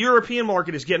 The European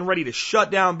market is getting ready to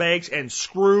shut down banks and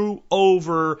screw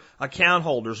over account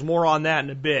holders. More on that in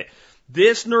a bit.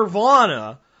 This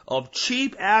nirvana of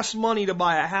cheap ass money to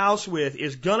buy a house with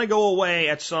is going to go away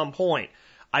at some point.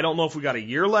 I don't know if we got a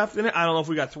year left in it. I don't know if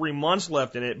we got 3 months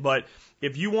left in it, but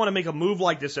if you want to make a move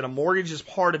like this and a mortgage is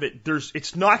part of it,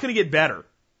 it's not going to get better.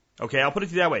 Okay, I'll put it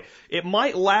to you that way. It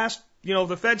might last,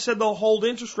 the Fed said they'll hold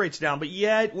interest rates down, but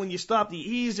yet when you stop the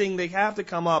easing, they have to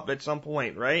come up at some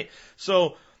point, right?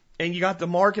 So, and you got the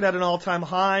market at an all-time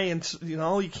high, and,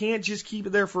 you can't just keep it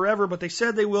there forever, but they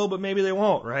said they will, but maybe they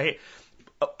won't, right?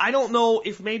 I don't know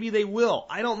if maybe they will.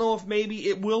 I don't know if maybe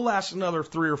it will last another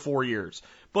 3 or 4 years.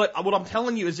 But what I'm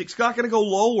telling you is it's not going to go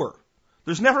lower.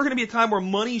 There's never going to be a time where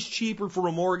money's cheaper for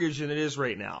a mortgage than it is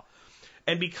right now.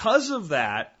 And because of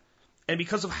that, and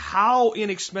because of how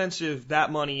inexpensive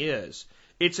that money is,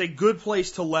 it's a good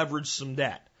place to leverage some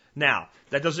debt. Now,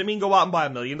 that doesn't mean go out and buy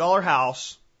 $1 million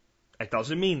house. It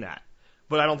doesn't mean that.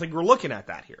 But I don't think we're looking at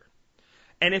that here.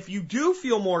 And if you do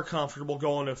feel more comfortable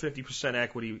going to 50%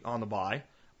 equity on the buy,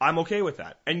 I'm okay with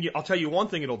that. And I'll tell you one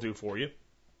thing it'll do for you.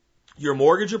 Your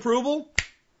mortgage approval,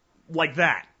 like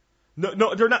that.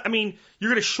 No, they're not. I mean,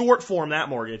 you're going to short form that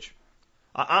mortgage.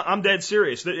 I'm dead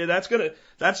serious. There's going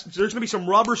to be some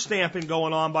rubber stamping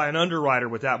going on by an underwriter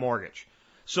with that mortgage.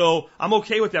 So I'm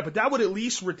okay with that, but that would at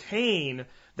least retain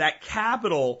that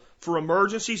capital for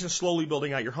emergencies and slowly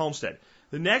building out your homestead.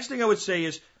 The next thing I would say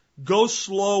is go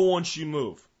slow once you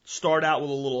move. Start out with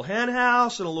a little hen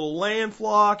house and a little laying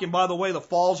flock. And by the way, the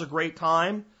fall's a great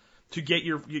time to get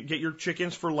your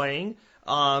chickens for laying.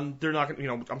 They're not going to,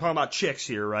 I'm talking about chicks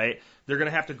here, right? They're going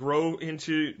to have to grow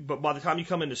but by the time you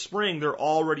come into spring, they're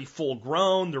already full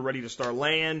grown. They're ready to start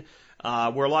laying.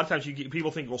 Where a lot of times people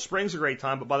think, well, spring's a great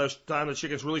time, but by the time the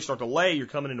chickens really start to lay, you're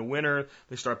coming into winter,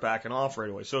 they start backing off right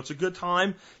away. So it's a good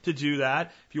time to do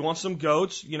that. If you want some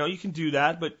goats, you can do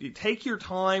that, but take your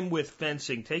time with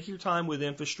fencing, take your time with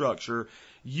infrastructure,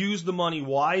 use the money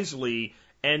wisely,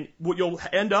 and what you'll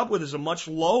end up with is a much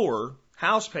lower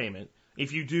house payment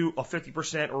if you do a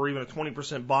 50% or even a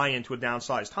 20% buy-in to a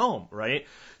downsized home, right?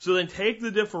 So then take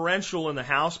the differential in the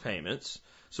house payments.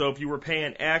 So if you were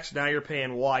paying X, now you're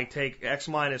paying Y, take X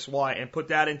minus Y and put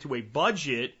that into a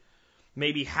budget,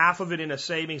 maybe half of it in a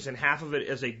savings and half of it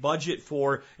as a budget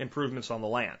for improvements on the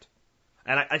land.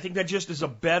 And I think that just is a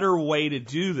better way to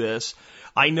do this.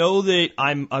 I know that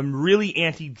I'm really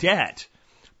anti-debt,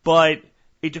 but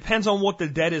it depends on what the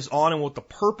debt is on and what the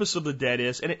purpose of the debt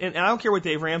is. And I don't care what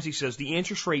Dave Ramsey says, the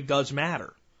interest rate does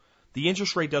matter. The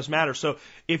interest rate does matter. So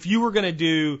if you were going to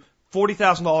do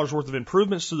 $40,000 worth of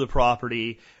improvements to the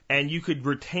property and you could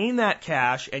retain that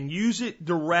cash and use it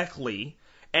directly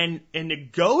and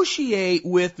negotiate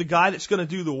with the guy that's going to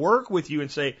do the work with you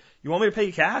and say, you want me to pay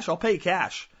you cash? I'll pay you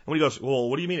cash. And when he goes, well,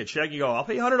 what do you mean a check? You go, I'll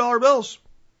pay you $100 bills.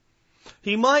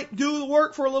 He might do the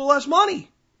work for a little less money.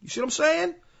 You see what I'm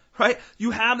saying? Right?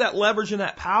 You have that leverage and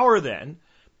that power then.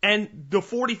 And the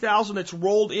 $40,000 that's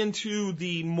rolled into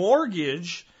the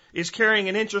mortgage is carrying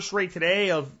an interest rate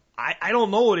today of, I don't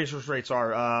know what interest rates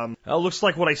are. It looks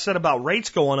like what I said about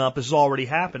rates going up has already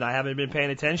happened. I haven't been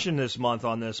paying attention this month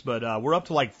on this, but we're up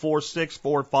to like 4.6,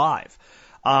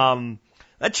 4.5.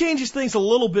 That changes things a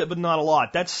little bit, but not a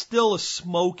lot. That's still a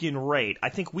smoking rate. I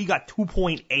think we got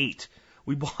 2.8.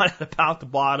 We bought it about the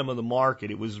bottom of the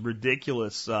market. It was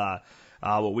ridiculous,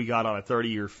 what we got on a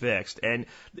 30-year fixed. And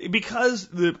because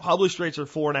the published rates are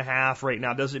 4.5 right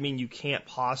now, doesn't mean you can't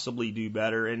possibly do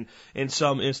better. And in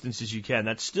some instances you can.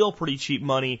 That's still pretty cheap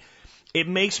money. It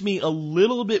makes me a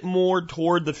little bit more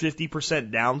toward the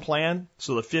 50% down plan.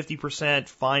 So the 50%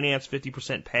 finance,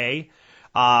 50% pay,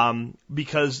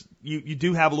 because you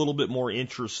do have a little bit more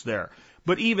interest there.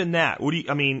 But even that,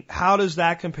 how does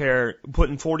that compare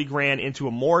putting 40 grand into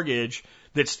a mortgage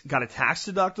that's got a tax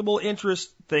deductible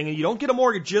interest thing? And you don't get a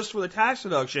mortgage just for the tax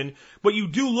deduction, but you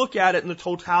do look at it in the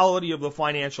totality of the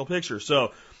financial picture.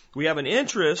 So we have an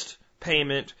interest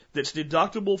payment that's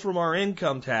deductible from our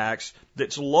income tax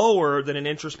that's lower than an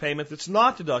interest payment that's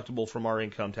not deductible from our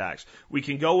income tax. We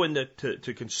can go into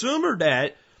to consumer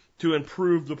debt to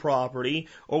improve the property,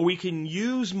 or we can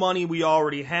use money we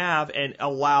already have and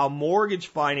allow mortgage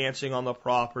financing on the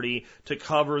property to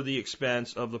cover the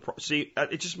expense of the see,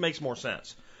 it just makes more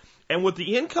sense. And with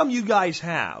the income you guys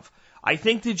have, I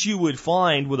think that you would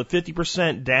find with a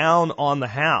 50% down on the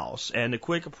house and a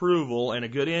quick approval and a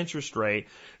good interest rate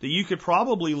that you could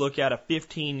probably look at a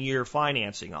 15-year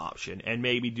financing option and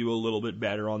maybe do a little bit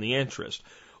better on the interest.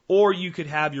 Or you could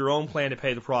have your own plan to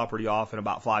pay the property off in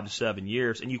about 5 to 7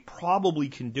 years, and you probably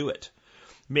can do it.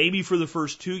 Maybe for the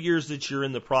first 2 years that you're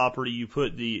in the property, you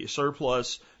put the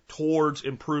surplus towards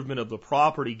improvement of the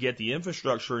property, get the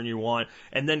infrastructure you want,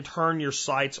 and then turn your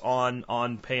sights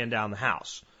on paying down the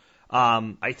house.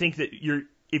 I think that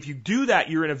if you do that,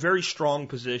 you're in a very strong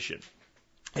position.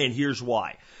 And here's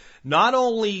why. Not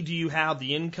only do you have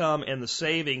the income and the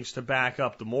savings to back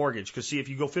up the mortgage, because see, if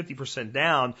you go 50%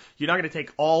 down, you're not going to take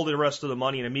all the rest of the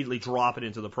money and immediately drop it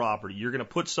into the property. You're going to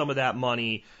put some of that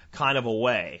money kind of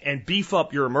away and beef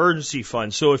up your emergency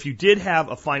fund. So if you did have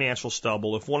a financial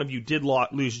stubble, if one of you did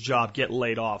lose a job, get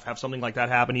laid off, have something like that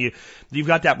happen to you, you've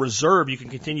got that reserve. You can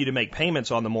continue to make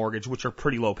payments on the mortgage, which are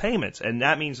pretty low payments. And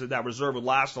that means that reserve would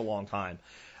last a long time.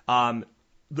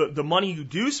 The money you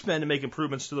do spend to make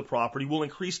improvements to the property will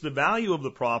increase the value of the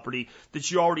property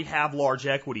that you already have large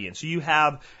equity in. So you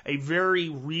have a very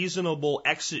reasonable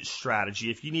exit strategy.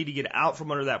 If you need to get out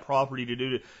from under that property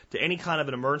to any kind of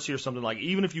an emergency or something like,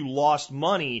 even if you lost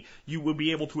money, you would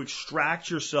be able to extract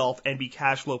yourself and be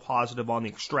cash flow positive on the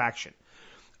extraction.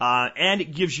 And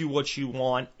it gives you what you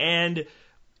want. And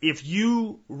if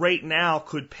you right now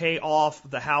could pay off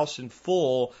the house in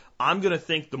full, I'm going to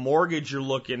think the mortgage you're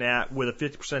looking at with a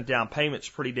 50% down payment is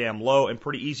pretty damn low and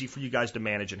pretty easy for you guys to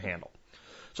manage and handle.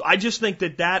 So I just think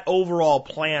that overall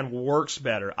plan works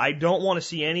better. I don't want to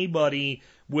see anybody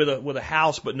with a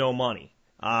house but no money,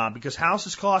 because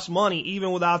houses cost money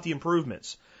even without the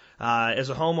improvements. As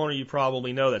a homeowner, you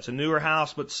probably know that's a newer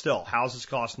house, but still, houses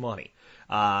cost money.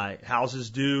 Houses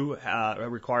do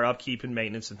require upkeep and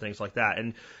maintenance and things like that.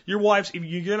 And if you're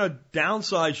going to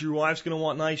downsize, your wife's going to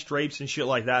want nice drapes and shit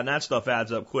like that, and that stuff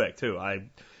adds up quick, too.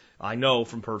 I know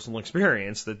from personal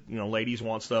experience that, ladies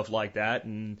want stuff like that,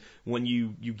 and when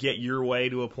you get your way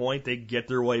to a point, they get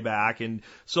their way back. And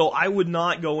so I would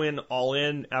not go in all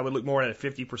in. I would look more at a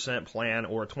 50% plan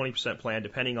or a 20% plan,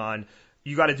 depending on,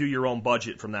 you got to do your own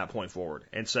budget from that point forward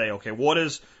and say, okay, what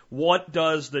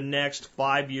does the next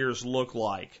 5 years look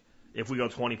like if we go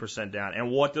 20% down? And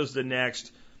what does the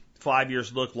next 5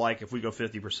 years look like if we go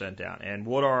 50% down? And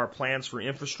what are our plans for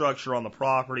infrastructure on the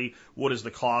property? What is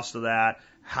the cost of that?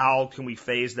 How can we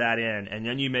phase that in? And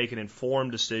then you make an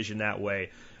informed decision that way,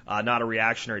 not a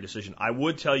reactionary decision. I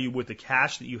would tell you, with the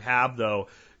cash that you have, though,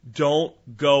 don't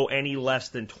go any less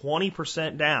than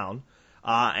 20% down.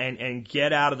 And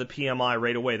get out of the PMI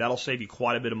right away. That'll save you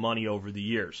quite a bit of money over the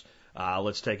years.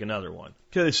 Let's take another one.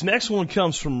 Okay, this next one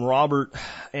comes from Robert,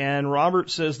 and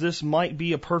Robert says this might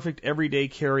be a perfect everyday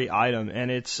carry item, and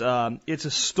it's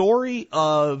a story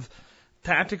of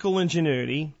tactical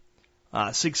ingenuity,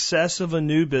 success of a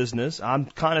new business. I'm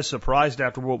kind of surprised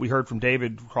after what we heard from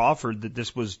David Crawford that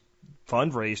this was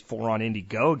fundraised for on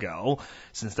Indiegogo,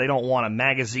 since they don't want a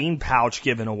magazine pouch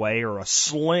given away or a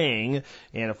sling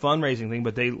and a fundraising thing,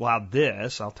 but they allowed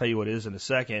this. I'll tell you what it is in a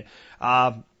second.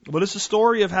 But it's a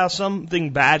story of how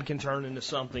something bad can turn into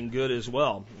something good as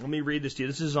well. Let me read this to you.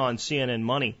 This is on CNN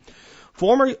Money.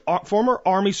 Former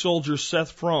Army soldier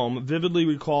Seth Frome vividly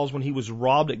recalls when he was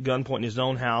robbed at gunpoint in his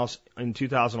own house in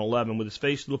 2011. With his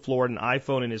face to the floor and an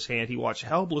iPhone in his hand, he watched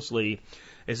helplessly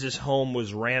as his home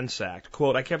was ransacked.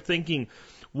 Quote, I kept thinking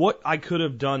what I could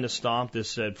have done to stop this,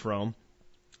 said Frome.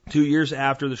 2 years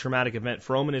after the traumatic event,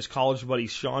 Fromm and his college buddy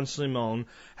Sean Simone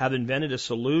have invented a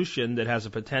solution that has a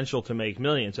potential to make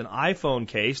millions. An iPhone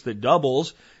case that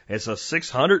doubles as a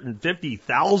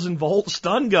 650,000 volt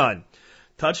stun gun.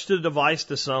 Touch the device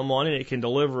to someone and it can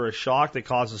deliver a shock that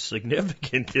causes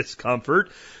significant discomfort.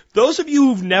 Those of you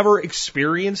who've never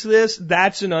experienced this,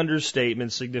 that's an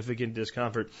understatement, significant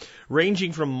discomfort,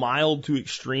 ranging from mild to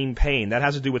extreme pain. That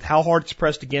has to do with how hard it's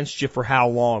pressed against you for how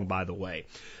long, by the way.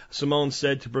 Simone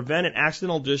said to prevent an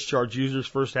accidental discharge, users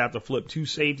first have to flip 2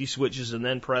 safety switches and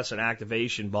then press an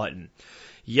activation button.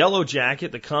 Yellow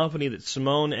Jacket, the company that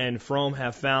Simone and Fromm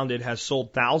have founded, has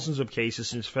sold thousands of cases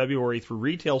since February through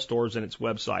retail stores and its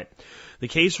website. The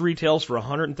case retails for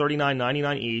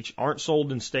 $139.99 each, aren't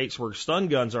sold in states where stun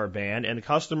guns are banned, and the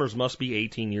customers must be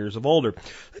 18 years of older.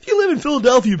 If you live in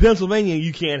Philadelphia, Pennsylvania,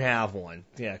 you can't have one.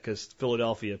 Yeah, because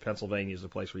Philadelphia, Pennsylvania is the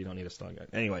place where you don't need a stun gun.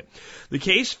 Anyway, the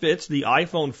case fits the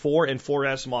iPhone 4 and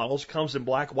 4S models, comes in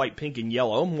black, white, pink, and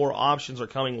yellow. More options are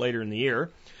coming later in the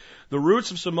year. The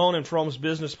roots of Simone and Fromm's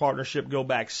business partnership go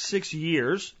back 6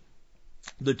 years.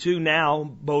 The two now,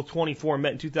 both 24,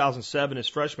 met in 2007 as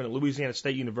freshmen at Louisiana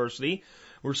State University,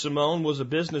 where Simone was a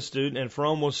business student and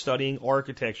Fromm was studying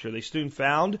architecture. They soon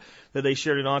found that they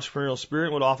shared an entrepreneurial spirit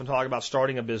and would often talk about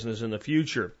starting a business in the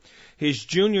future. His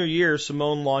junior year,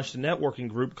 Simone launched a networking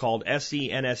group called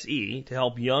SENSE to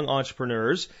help young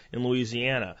entrepreneurs in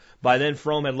Louisiana. By then,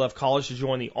 Fromm had left college to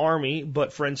join the Army,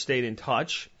 but friends stayed in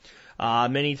touch.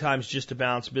 Many times just to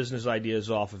bounce business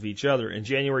ideas off of each other. In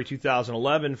January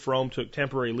 2011, Fromm took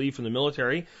temporary leave from the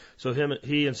military so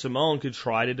he and Simone could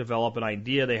try to develop an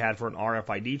idea they had for an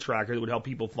RFID tracker that would help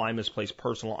people find misplaced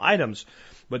personal items.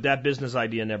 But that business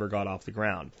idea never got off the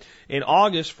ground. In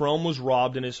August, Fromm was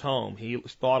robbed in his home. He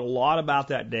thought a lot about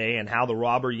that day and how the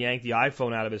robber yanked the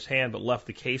iPhone out of his hand but left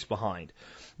the case behind.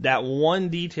 That one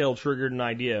detail triggered an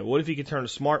idea. What if he could turn a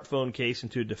smartphone case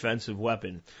into a defensive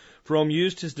weapon? Fromm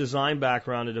used his design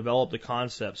background to develop the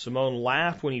concept. Simone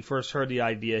laughed when he first heard the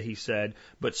idea, he said,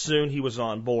 but soon he was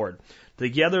on board.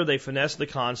 Together, they finessed the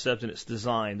concept and its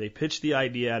design. They pitched the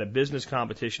idea at a business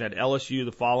competition at LSU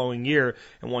the following year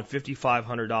and won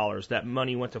 $5,500. That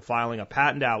money went to filing a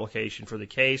patent application for the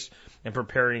case and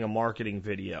preparing a marketing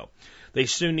video. They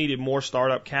soon needed more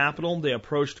startup capital. They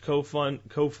approached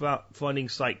co-funding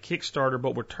site Kickstarter,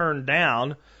 but were turned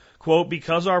down, quote,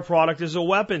 because our product is a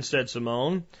weapon, said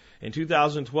Simone. In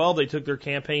 2012, they took their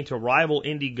campaign to rival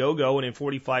Indiegogo and in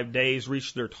 45 days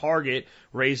reached their target,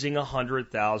 raising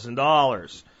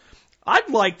 $100,000. I'd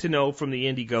like to know from the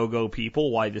Indiegogo people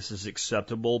why this is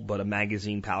acceptable, but a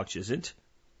magazine pouch isn't.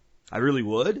 I really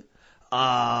would.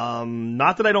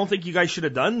 Not that I don't think you guys should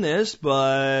have done this,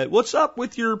 but what's up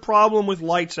with your problem with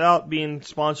Lights Out being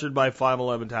sponsored by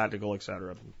 511 Tactical,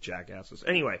 etc.? Jackasses.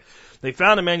 Anyway, they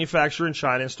found a manufacturer in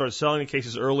China and started selling the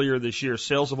cases earlier this year.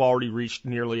 Sales have already reached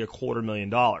nearly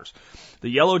 $250,000. The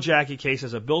Yellow Jacket case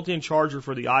has a built-in charger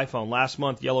for the iPhone. Last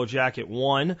month, Yellow Jacket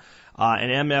won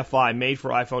an MFI, made for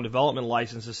iPhone development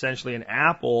license, essentially an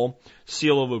Apple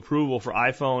seal of approval for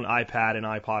iPhone, iPad, and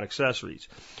iPod accessories.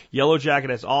 Yellow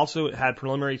Jacket has also had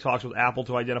preliminary talks with Apple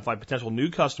to identify potential new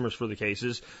customers for the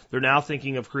cases. They're now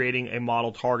thinking of creating a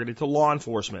model targeted to law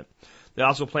enforcement. They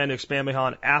also plan to expand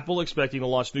beyond Apple, expecting to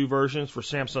launch new versions for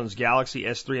Samsung's Galaxy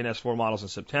S3 and S4 models in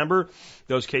September.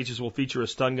 Those cases will feature a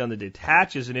stun gun that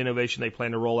detaches, an innovation they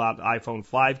plan to roll out the iPhone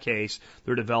 5 case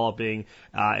they're developing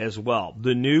as well.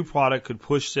 The new product could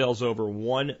push sales over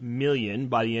 1 million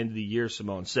by the end of the year,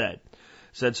 Simone said.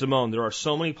 Said Simone, there are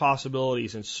so many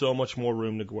possibilities and so much more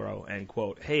room to grow, end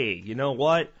quote. Hey, you know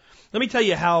what? Let me tell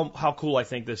you how cool I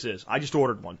think this is. I just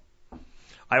ordered one.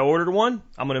 I ordered one.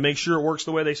 I'm going to make sure it works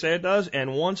the way they say it does.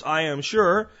 And once I am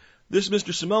sure, this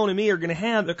Mr. Simone and me are going to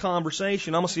have a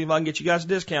conversation. I'm going to see if I can get you guys a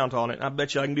discount on it. I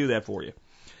bet you I can do that for you.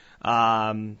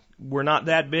 We're not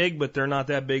that big, but they're not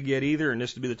that big yet either, and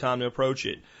this would be the time to approach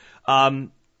it.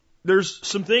 There's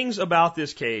some things about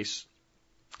this case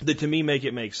that to me make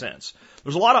it make sense.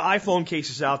 There's a lot of iPhone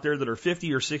cases out there that are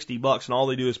 $50 or $60, and all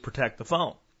they do is protect the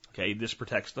phone. Okay, this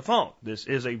protects the phone. This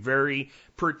is a very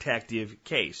protective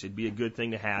case. It'd be a good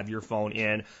thing to have your phone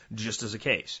in just as a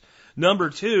case. Number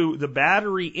two, the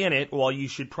battery in it, while you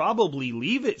should probably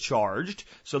leave it charged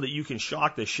so that you can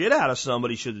shock the shit out of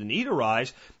somebody should the need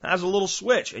arise, has a little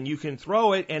switch, and you can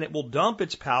throw it and it will dump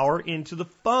its power into the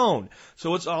phone.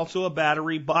 So it's also a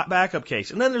battery backup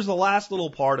case. And then there's the last little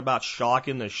part about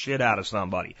shocking the shit out of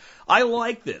somebody. I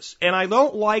like this, and I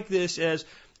don't like this as...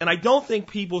 And I don't think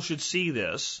people should see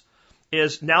this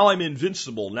is now I'm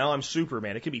invincible. Now I'm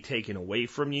Superman. It can be taken away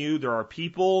from you. There are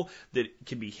people that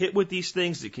can be hit with these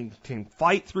things that can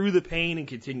fight through the pain and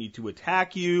continue to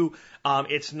attack you.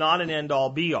 It's not an end-all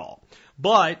be-all.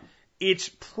 But it's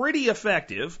pretty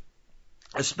effective,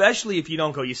 especially if you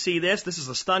don't go, you see this? This is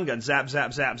a stun gun. Zap,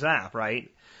 zap, zap, zap,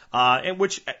 right? And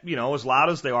which, you know, as loud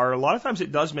as they are, a lot of times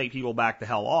it does make people back the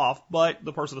hell off, but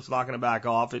the person that's not going to back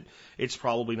off, it's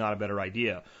probably not a better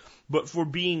idea. But for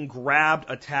being grabbed,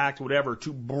 attacked, whatever,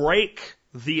 to break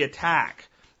the attack,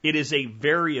 it is a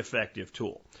very effective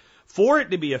tool. For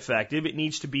it to be effective, it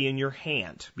needs to be in your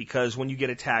hand, because when you get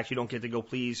attacked, you don't get to go,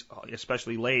 please,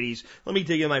 especially ladies, let me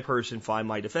dig in my purse and find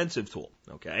my defensive tool,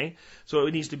 okay? So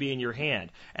it needs to be in your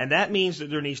hand. And that means that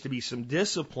there needs to be some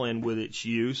discipline with its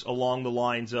use along the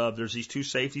lines of there's these two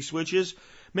safety switches.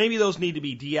 Maybe those need to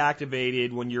be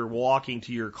deactivated when you're walking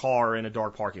to your car in a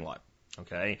dark parking lot,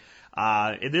 okay?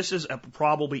 This is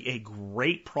probably a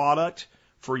great product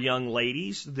for young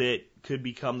ladies that could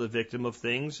become the victim of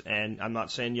things. And I'm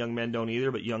not saying young men don't either,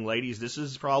 but young ladies, this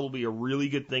is probably a really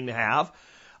good thing to have.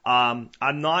 I'm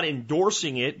not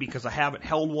endorsing it because I haven't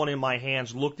held one in my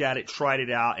hands, looked at it, tried it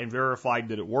out, and verified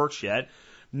that it works yet.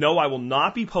 No, I will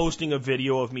not be posting a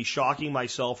video of me shocking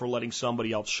myself or letting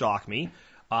somebody else shock me.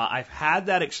 I've had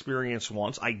that experience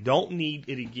once. I don't need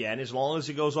it again. As long as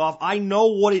it goes off, I know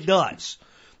what it does.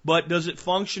 But does it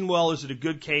function well? Is it a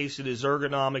good case? Is it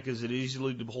ergonomic? Is it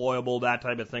easily deployable? That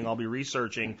type of thing I'll be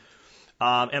researching.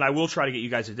 And I will try to get you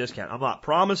guys a discount. I'm not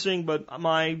promising, but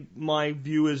my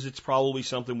view is it's probably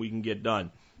something we can get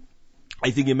done. I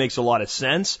think it makes a lot of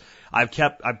sense. I've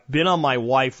been on my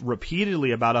wife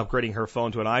repeatedly about upgrading her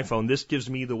phone to an iPhone. This gives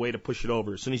me the way to push it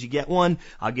over. As soon as you get one,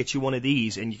 I'll get you one of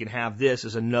these, and you can have this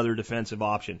as another defensive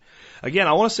option. Again,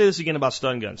 I want to say this again about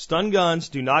stun guns. Stun guns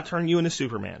do not turn you into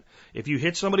Superman. If you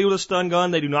hit somebody with a stun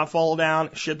gun, they do not fall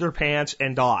down, shit their pants,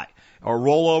 and die, or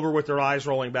roll over with their eyes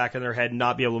rolling back in their head and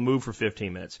not be able to move for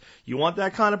 15 minutes. You want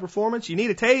that kind of performance? You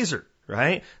need a taser.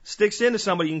 Right? Sticks into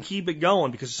somebody and keep it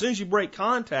going, because as soon as you break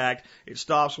contact, it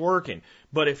stops working.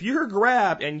 But if you're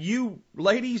grabbed and you,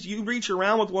 ladies, you reach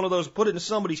around with one of those, put it in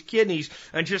somebody's kidneys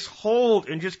and just hold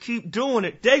and just keep doing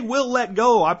it, they will let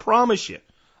go. I promise you.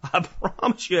 I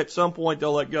promise you at some point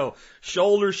they'll let go.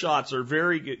 Shoulder shots are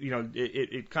very good. You know,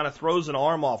 it kind of throws an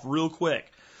arm off real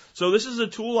quick. So this is a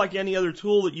tool like any other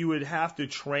tool that you would have to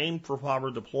train for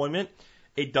proper deployment.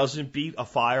 It doesn't beat a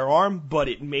firearm, but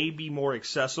it may be more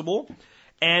accessible.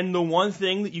 And the one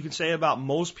thing that you can say about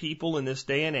most people in this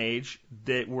day and age,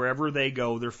 that wherever they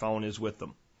go, their phone is with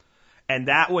them. And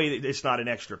that way, it's not an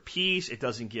extra piece. It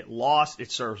doesn't get lost.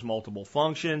 It serves multiple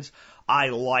functions. I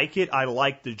like it. I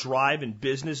like the drive and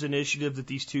business initiative that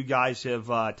these two guys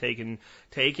have taken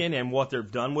and what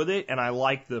they've done with it. And I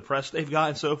like the press they've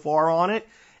gotten so far on it.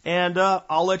 And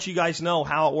I'll let you guys know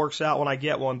how it works out when I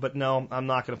get one. But no, I'm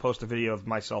not going to post a video of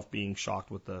myself being shocked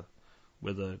with a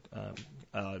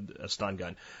stun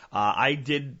gun. I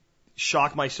did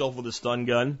shock myself with a stun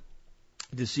gun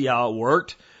to see how it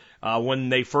worked. When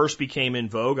they first became in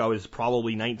vogue, I was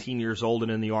probably 19 years old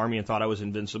and in the Army and thought I was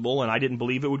invincible, and I didn't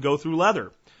believe it would go through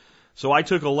leather. So I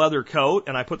took a leather coat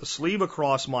and I put the sleeve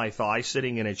across my thigh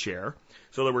sitting in a chair.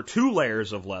 So there were 2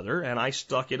 layers of leather, and I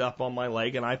stuck it up on my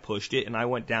leg and I pushed it, and I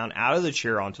went down out of the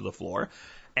chair onto the floor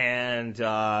and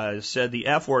said the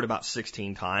F word about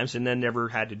 16 times, and then never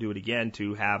had to do it again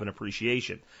to have an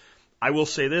appreciation. I will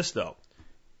say this, though.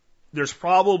 There's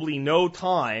probably no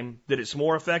time that it's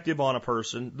more effective on a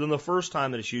person than the first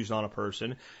time that it's used on a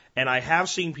person. And I have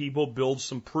seen people build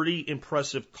some pretty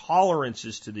impressive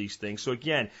tolerances to these things. So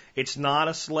again, it's not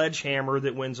a sledgehammer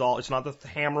that wins all. It's not the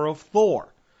hammer of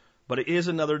Thor. But it is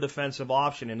another defensive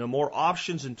option. And the more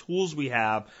options and tools we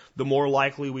have, the more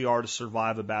likely we are to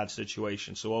survive a bad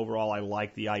situation. So overall, I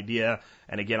like the idea.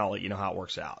 And again, I'll let you know how it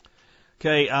works out.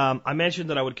 Okay, I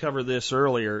mentioned that I would cover this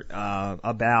earlier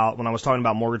about when I was talking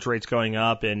about mortgage rates going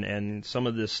up and some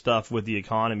of this stuff with the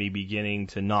economy beginning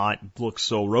to not look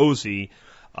so rosy,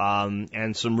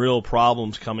 and some real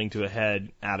problems coming to a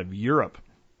head out of Europe.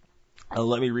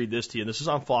 Let me read this to you. This is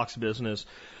on Fox Business.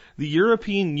 The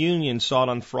European Union sought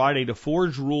on Friday to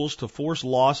forge rules to force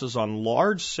losses on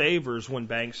large savers when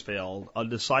banks fail, a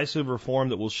decisive reform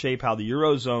that will shape how the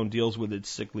Eurozone deals with its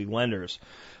sickly lenders.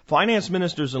 Finance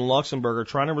ministers in Luxembourg are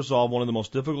trying to resolve one of the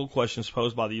most difficult questions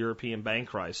posed by the European bank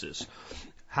crisis: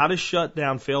 how to shut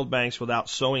down failed banks without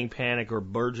sowing panic or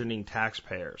burgeoning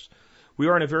taxpayers. We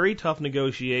are in a very tough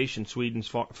negotiation, Sweden's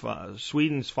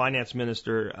finance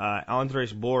minister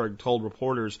Andres Borg told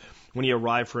reporters when he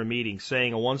arrived for a meeting,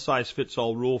 saying a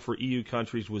one-size-fits-all rule for EU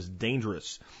countries was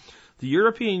dangerous. The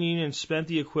European Union spent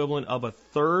the equivalent of a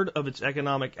third of its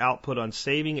economic output on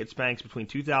saving its banks between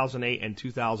 2008 and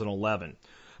 2011,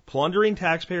 plundering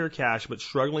taxpayer cash but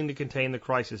struggling to contain the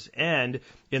crisis and,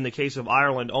 in the case of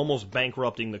Ireland, almost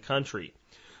bankrupting the country.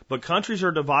 But countries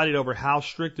are divided over how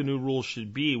strict the new rules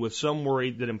should be, with some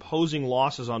worried that imposing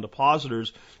losses on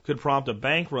depositors could prompt a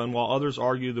bank run, while others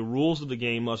argue the rules of the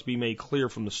game must be made clear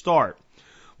from the start.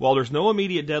 While there's no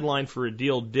immediate deadline for a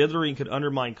deal, dithering could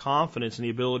undermine confidence in the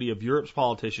ability of Europe's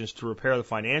politicians to repair the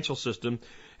financial system,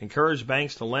 encourage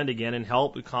banks to lend again, and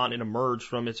help the continent emerge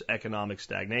from its economic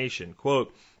stagnation.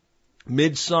 Quote,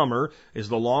 "Midsummer is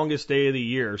the longest day of the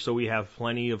year, so we have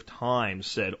plenty of time,"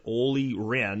 said Olli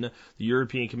Rehn, the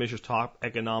European Commission's top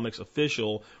economics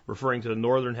official, referring to the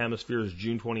Northern Hemisphere's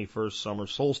June 21st summer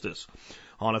solstice.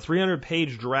 On a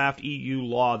 300-page draft EU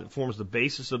law that forms the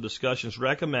basis of discussions,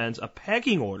 recommends a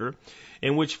pecking order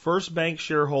in which first bank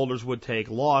shareholders would take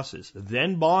losses,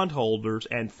 then bondholders,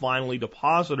 and finally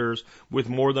depositors with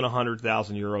more than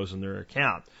 100,000 euros in their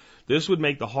account. This would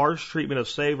make the harsh treatment of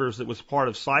savers that was part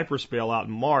of Cyprus bailout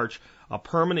in March a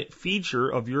permanent feature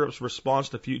of Europe's response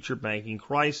to future banking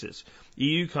crisis.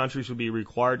 EU countries would be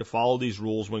required to follow these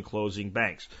rules when closing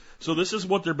banks. So this is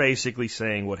what they're basically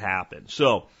saying would happen.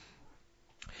 So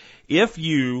if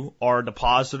you are a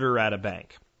depositor at a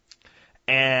bank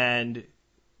and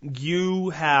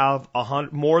you have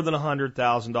more than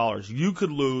 $100,000, you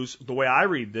could lose, the way I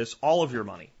read this, all of your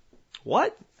money.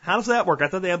 What? How does that work? I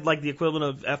thought they had like the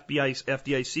equivalent of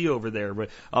FDIC over there, but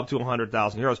up to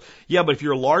 100,000 euros. Yeah, but if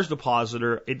you're a large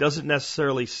depositor, it doesn't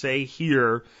necessarily say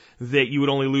here that you would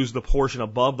only lose the portion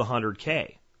above the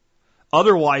 100K.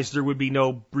 Otherwise, there would be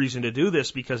no reason to do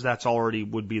this because that's already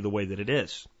would be the way that it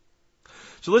is.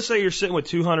 So let's say you're sitting with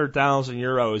 200,000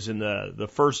 euros in the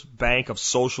first bank of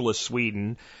socialist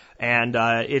Sweden, and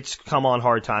it's come on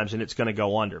hard times and it's going to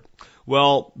go under.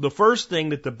 Well, the first thing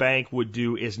that the bank would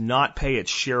do is not pay its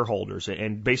shareholders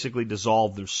and basically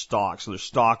dissolve their stock. So their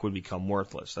stock would become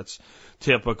worthless. That's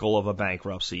typical of a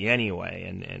bankruptcy anyway.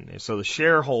 And so the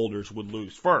shareholders would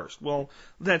lose first. Well,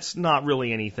 that's not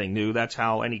really anything new. That's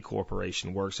how any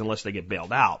corporation works unless they get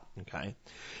bailed out. Okay.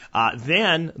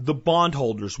 Then the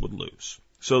bondholders would lose.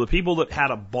 So the people that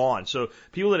had a bond, so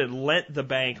people that had lent the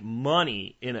bank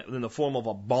money in the form of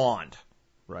a bond,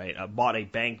 right, bought a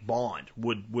bank bond,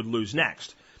 would lose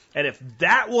next. And if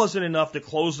that wasn't enough to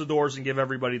close the doors and give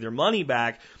everybody their money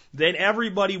back, then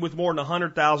everybody with more than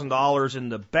 $100,000 in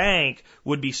the bank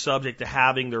would be subject to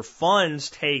having their funds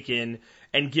taken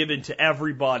and given to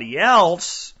everybody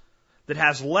else that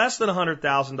has less than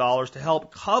 $100,000 to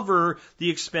help cover the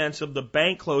expense of the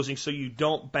bank closing so you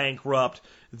don't bankrupt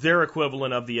their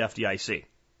equivalent of the FDIC.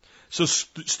 So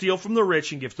steal from the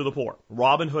rich and give to the poor.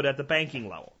 Robin Hood at the banking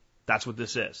level. That's what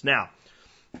this is. Now,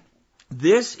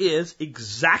 this is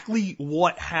exactly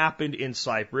what happened in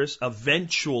Cyprus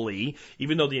eventually,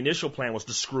 even though the initial plan was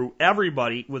to screw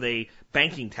everybody with a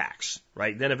banking tax,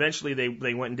 right? Then eventually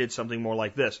they went and did something more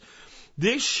like this.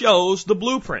 This shows the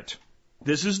blueprint.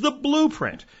 This is the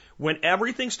blueprint. When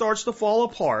everything starts to fall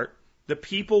apart, the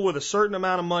people with a certain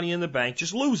amount of money in the bank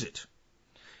just lose it.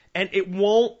 And it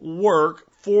won't work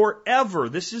forever.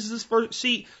 This is this first.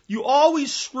 See, you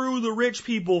always screw the rich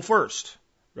people first,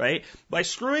 right? By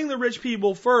screwing the rich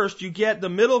people first, you get the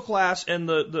middle class and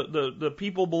the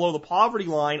people below the poverty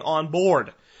line on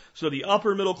board. So the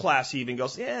upper middle class even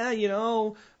goes, yeah, you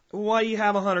know, why you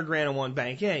have $100,000 in one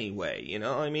bank anyway? You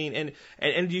know, I mean,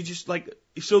 and you just like,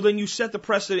 so then you set the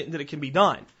precedent that it can be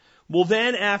done. Well,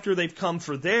 then after they've come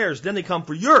for theirs, then they come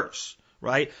for yours.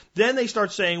 Right? Then they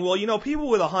start saying, well, you know, people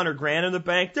with $100,000 in the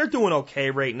bank, they're doing okay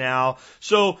right now.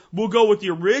 So we'll go with the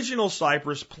original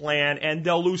Cyprus plan and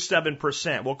they'll lose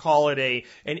 7%. We'll call it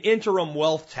an interim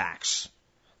wealth tax.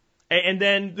 And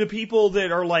then the people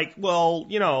that are like, well,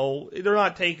 you know, they're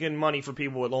not taking money for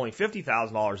people with only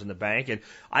 $50,000 in the bank. And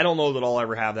I don't know that I'll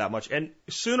ever have that much. And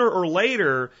sooner or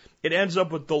later, it ends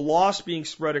up with the loss being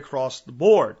spread across the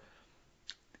board.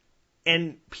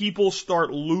 And people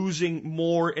start losing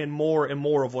more and more and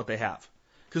more of what they have.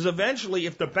 Because eventually,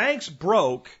 if the bank's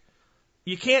broke,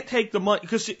 you can't take the money.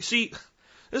 Because, see,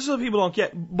 this is what people don't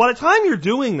get. By the time you're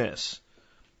doing this,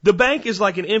 the bank is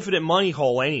like an infinite money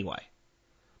hole anyway.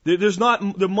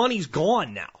 The money's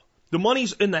gone now. The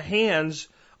money's in the hands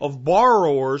of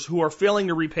borrowers who are failing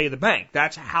to repay the bank.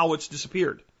 That's how it's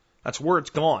disappeared. That's where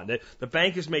it's gone. The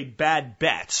bank has made bad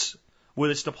bets with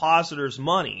its depositors'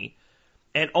 money.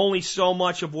 And only so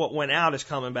much of what went out is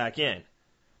coming back in.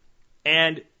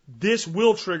 And this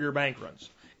will trigger bank runs.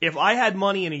 If I had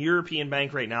money in a European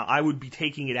bank right now, I would be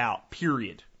taking it out,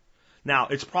 period. Now,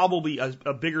 it's probably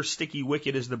a bigger sticky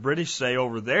wicket, as the British say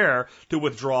over there, to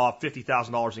withdraw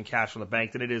 $50,000 in cash from the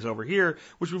bank than it is over here,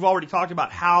 which we've already talked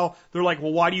about how they're like,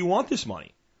 well, why do you want this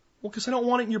money? Well, because I don't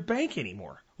want it in your bank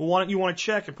anymore. Well, why don't you want to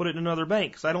check and put it in another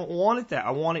bank? Because I don't want it that.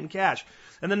 I want it in cash.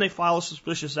 And then they file a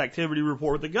suspicious activity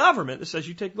report with the government that says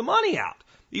you take the money out.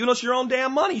 Even though it's your own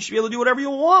damn money, you should be able to do whatever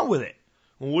you want with it.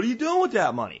 Well, what are you doing with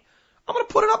that money? I'm going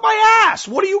to put it up my ass.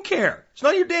 What do you care? It's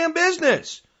none of your damn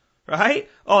business. Right?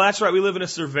 Oh, that's right. We live in a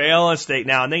surveillance state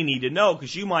now, and they need to know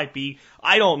because you might be,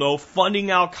 I don't know,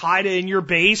 funding Al-Qaeda in your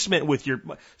basement with your...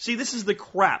 See, this is the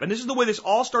crap. And this is the way this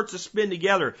all starts to spin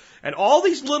together. And all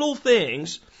these little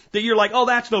things that you're like, oh,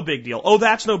 that's no big deal. Oh,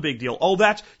 that's no big deal. Oh,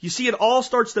 that's... You see, it all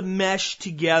starts to mesh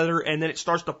together, and then it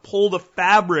starts to pull the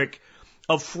fabric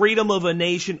of freedom of a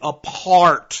nation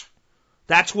apart.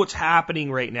 That's what's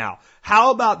happening right now.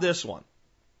 How about this one?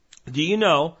 Do you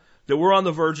know that we're on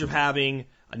the verge of having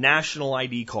a national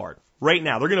ID card right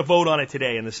now? They're going to vote on it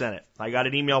today in the Senate. I got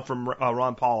an email from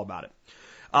Ron Paul about it.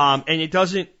 And it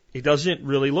doesn't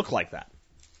really look like that.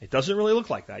 It doesn't really look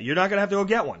like that. You're not going to have to go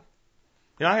get one.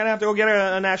 You're not going to have to go get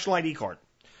a national ID card.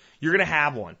 You're going to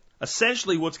have one.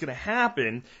 Essentially, what's going to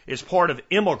happen is part of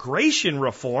immigration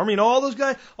reform. You know,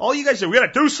 all you guys say, we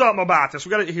got to do something about this.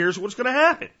 Here's what's going to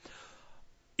happen.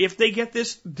 If they get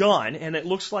this done, and it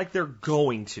looks like they're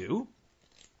going to,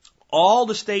 all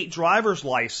the state driver's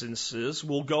licenses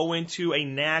will go into a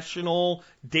national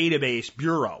database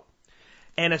bureau.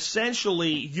 And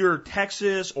essentially, your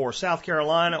Texas or South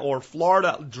Carolina or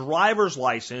Florida driver's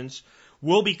license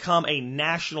will become a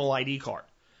national ID card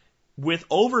with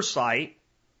oversight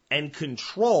and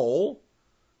control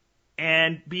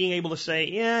and being able to say,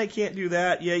 yeah, I can't do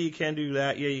that. Yeah, you can do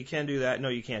that. Yeah, you can do that. No,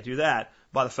 you can't do that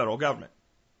by the federal government.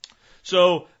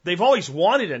 So they've always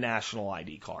wanted a national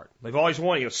ID card. They've always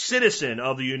wanted a citizen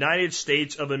of the United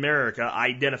States of America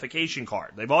identification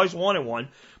card. They've always wanted one,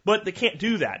 but they can't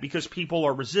do that because people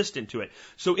are resistant to it.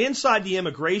 So inside the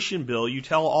immigration bill, you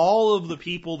tell all of the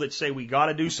people that say we got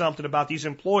to do something about these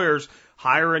employers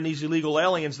hiring these illegal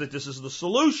aliens that this is the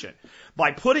solution.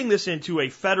 By putting this into a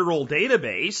federal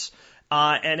database,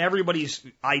 and everybody's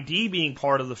ID being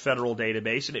part of the federal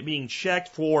database and it being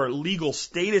checked for legal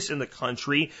status in the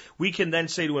country, we can then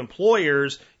say to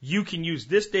employers, you can use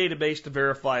this database to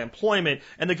verify employment,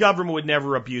 and the government would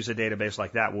never abuse a database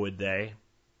like that, would they?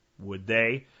 Would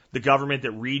they? The government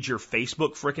that reads your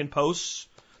Facebook frickin' posts,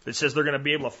 that says they're going to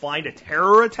be able to find a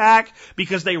terror attack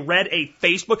because they read a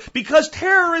Facebook, because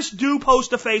terrorists do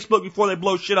post to Facebook before they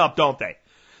blow shit up, don't they?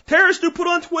 Terrorists do put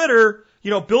on Twitter,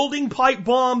 building pipe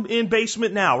bomb in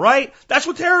basement now, right? That's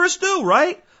what terrorists do,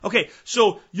 right? Okay,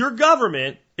 so your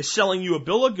government is selling you a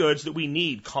bill of goods that we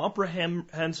need,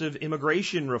 comprehensive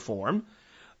immigration reform,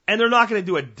 and they're not going to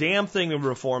do a damn thing to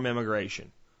reform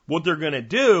immigration. What they're going to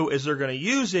do is they're going to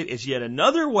use it as yet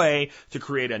another way to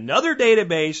create another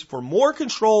database for more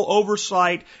control,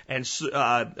 oversight, and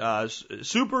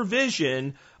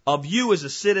supervision of you as a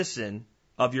citizen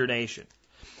of your nation.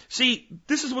 See,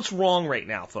 this is what's wrong right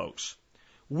now, folks.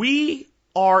 We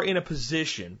are in a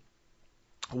position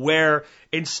where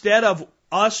instead of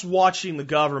us watching the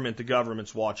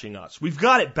government's watching us. We've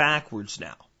got it backwards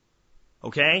now.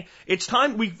 Okay? It's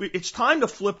time to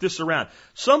flip this around.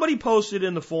 Somebody posted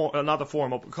in the forum, not the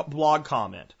forum, a blog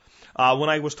comment, when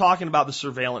I was talking about the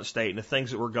surveillance state and the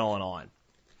things that were going on.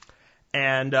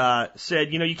 And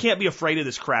said, you can't be afraid of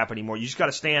this crap anymore. You just got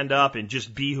to stand up and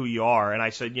just be who you are. And I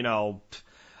said,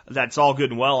 that's all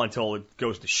good and well until it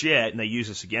goes to shit and they use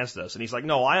this against us. And he's like,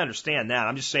 no, I understand that.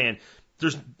 I'm just saying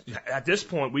at this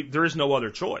point, there is no other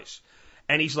choice.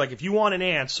 And he's like, if you want an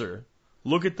answer,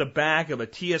 look at the back of a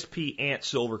TSP ant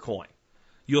silver coin.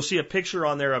 You'll see a picture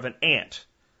on there of an ant,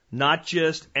 not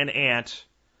just an ant,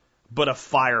 but a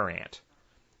fire ant.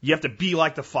 You have to be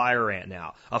like the fire ant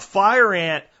now. A fire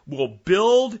ant will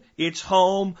build its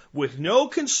home with no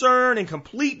concern and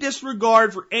complete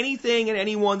disregard for anything and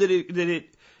anyone that it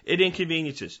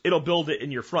inconveniences. It'll build it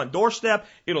in your front doorstep.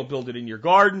 It'll build it in your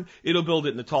garden. It'll build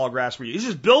it in the tall grass where it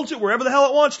just builds it wherever the hell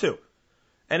it wants to.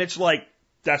 And it's like,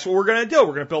 that's what we're going to do.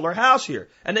 We're going to build our house here.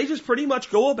 And they just pretty much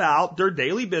go about their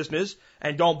daily business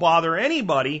and don't bother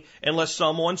anybody unless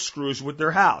someone screws with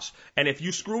their house. And if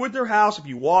you screw with their house, if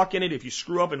you walk in it, if you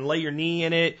screw up and lay your knee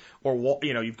in it, or,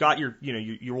 you've got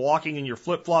you're walking in your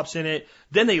flip-flops in it,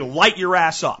 then they light your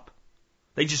ass up.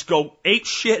 They just go ape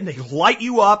shit and they light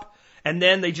you up. And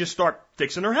then they just start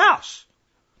fixing their house.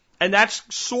 And that's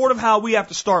sort of how we have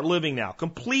to start living now.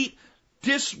 Complete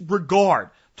disregard.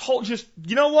 Just,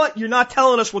 you know what? You're not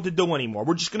telling us what to do anymore.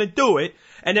 We're just going to do it.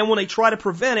 And then when they try to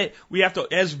prevent it, we have to,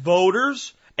 as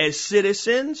voters as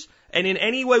citizens and in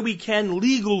any way we can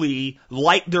legally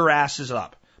light their asses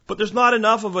up. But there's not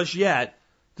enough of us yet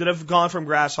that have gone from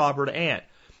grasshopper to ant.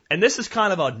 And this is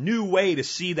kind of a new way to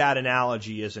see that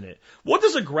analogy, isn't it? What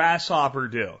does a grasshopper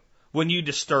do when you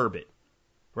disturb it?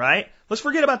 Right? Let's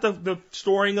forget about the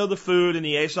storing of the food and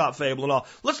the Aesop fable and all.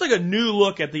 Let's take a new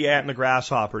look at the ant and the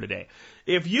grasshopper today.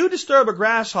 If you disturb a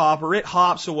grasshopper, it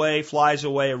hops away, flies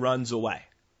away, runs away.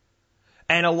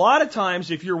 And a lot of times,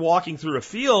 if you're walking through a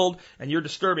field and you're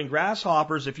disturbing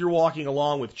grasshoppers, if you're walking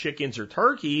along with chickens or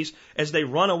turkeys, as they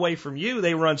run away from you,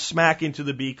 they run smack into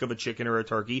the beak of a chicken or a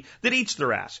turkey that eats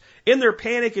their ass. In their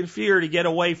panic and fear to get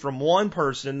away from one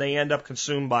person, they end up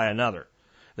consumed by another.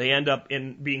 They end up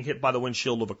being hit by the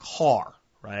windshield of a car,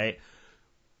 right?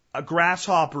 A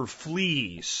grasshopper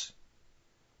flees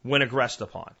when aggressed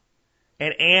upon.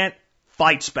 An ant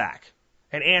fights back.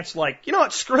 An ant's like, you know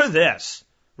what, screw this.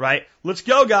 Right? Let's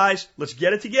go, guys. Let's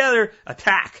get it together.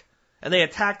 Attack. And they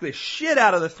attack the shit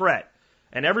out of the threat.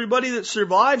 And everybody that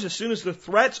survives, as soon as the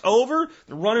threat's over,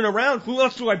 they're running around. Who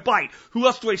else do I bite? Who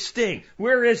else do I sting?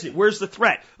 Where is it? Where's the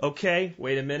threat? Okay,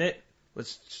 wait a minute.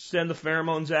 Let's send the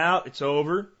pheromones out. It's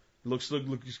over. Looks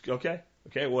okay.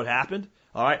 Okay, what happened?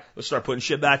 All right, let's start putting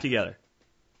shit back together.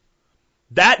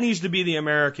 That needs to be the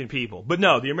American people. But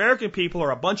no, the American people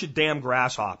are a bunch of damn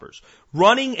grasshoppers,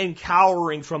 running and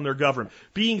cowering from their government,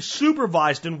 being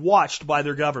supervised and watched by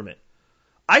their government.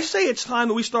 I say it's time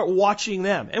that we start watching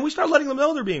them, and we start letting them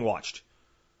know they're being watched.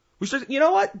 We start, you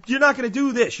know what? You're not going to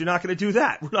do this. You're not going to do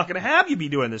that. We're not going to have you be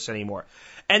doing this anymore.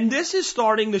 And this is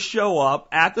starting to show up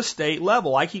at the state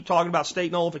level. I keep talking about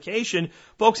state nullification.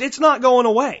 Folks, it's not going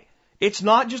away. It's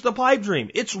not just a pipe dream.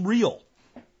 It's real.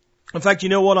 In fact, you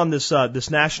know what, on this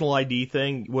national ID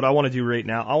thing, what I want to do right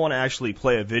now, I want to actually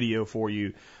play a video for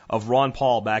you of Ron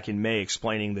Paul back in May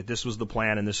explaining that this was the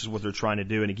plan and this is what they're trying to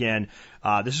do. And again,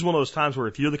 this is one of those times where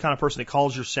if you're the kind of person that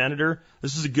calls your senator,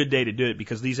 this is a good day to do it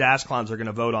because these ass clowns are going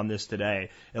to vote on this today,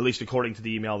 at least according to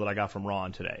the email that I got from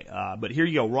Ron today. But here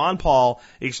you go, Ron Paul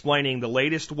explaining the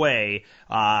latest way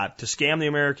to scam the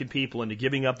American people into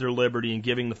giving up their liberty and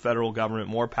giving the federal government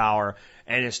more power,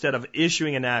 and instead of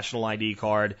issuing a national ID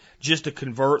card, just to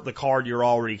convert the card you're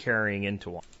already carrying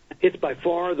into one. It's by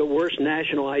far the worst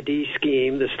national ID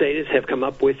scheme the states have come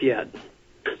up with yet.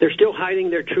 They're still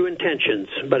hiding their true intentions,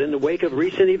 but in the wake of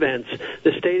recent events,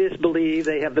 the statists believe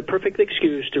they have the perfect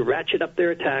excuse to ratchet up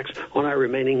their attacks on our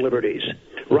remaining liberties.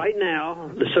 Right now,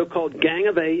 the so-called Gang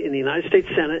of Eight in the United States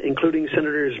Senate, including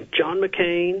Senators John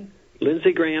McCain,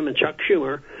 Lindsey Graham, and Chuck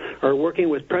Schumer, are working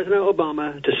with President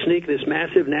Obama to sneak this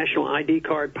massive national ID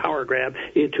card power grab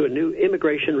into a new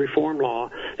immigration reform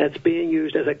law that's being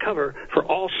used as a cover for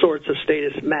all sorts of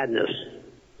statist madness.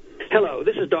 Hello,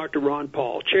 this is Dr. Ron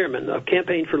Paul, chairman of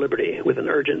Campaign for Liberty, with an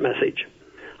urgent message.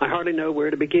 I hardly know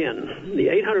where to begin. The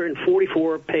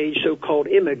 844-page so-called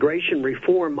immigration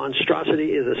reform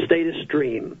monstrosity is a statist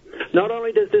dream. Not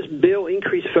only does this bill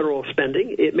increase federal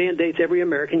spending, it mandates every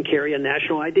American carry a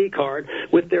national ID card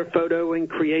with their photo and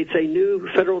creates a new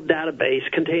federal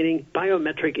database containing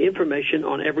biometric information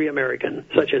on every American,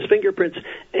 such as fingerprints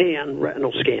and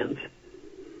retinal scans.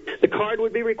 The card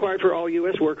would be required for all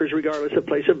U.S. workers regardless of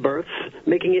place of birth,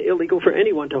 making it illegal for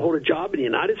anyone to hold a job in the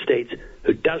United States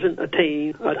who doesn't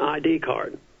attain an ID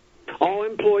card. All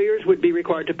employers would be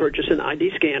required to purchase an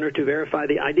ID scanner to verify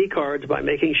the ID cards by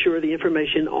making sure the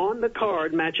information on the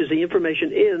card matches the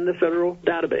information in the federal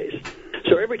database.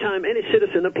 So every time any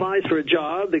citizen applies for a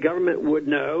job, the government would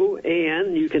know,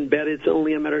 and you can bet it's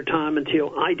only a matter of time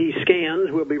until ID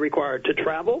scans will be required to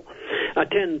travel,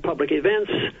 attend public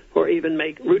events, or even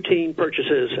make routine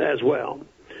purchases as well.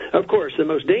 Of course, the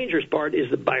most dangerous part is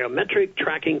the biometric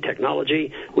tracking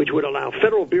technology, which would allow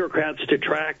federal bureaucrats to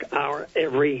track our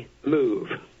every move.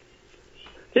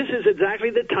 This is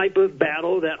exactly the type of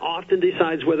battle that often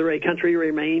decides whether a country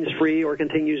remains free or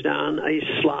continues down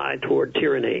a slide toward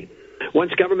tyranny.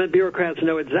 Once government bureaucrats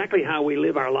know exactly how we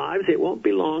live our lives, it won't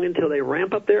be long until they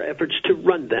ramp up their efforts to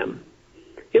run them.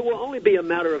 It will only be a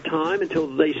matter of time until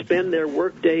they spend their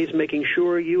work days making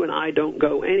sure you and I don't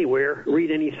go anywhere, read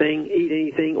anything, eat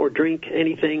anything, or drink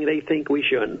anything they think we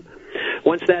shouldn't.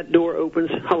 Once that door opens,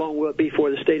 how long will it be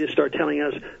before the statists start telling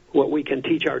us what we can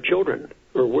teach our children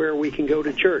or where we can go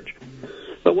to church?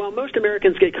 But while most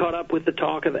Americans get caught up with the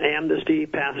talk of amnesty,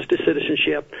 paths to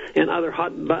citizenship, and other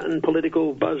hot-button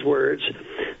political buzzwords,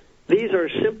 these are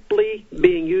simply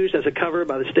being used as a cover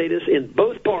by the statists in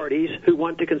both parties who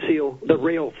want to conceal the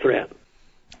real threat.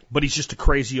 But he's just a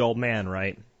crazy old man,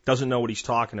 right? Doesn't know what he's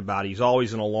talking about. He's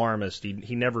always an alarmist.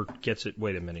 He never gets it.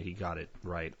 Wait a minute, he got it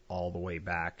right all the way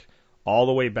back all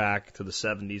the way back to the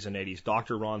 70s and 80s.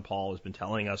 Dr. Ron Paul has been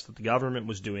telling us that the government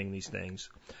was doing these things.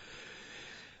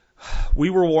 We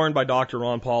were warned by Dr.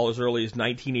 Ron Paul as early as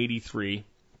 1983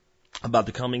 about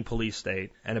the coming police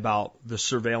state and about the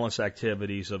surveillance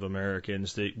activities of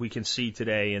Americans that we can see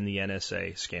today in the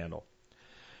NSA scandal.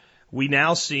 We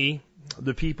now see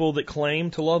the people that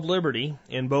claim to love liberty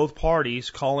in both parties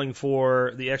calling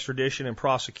for the extradition and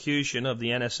prosecution of the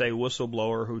NSA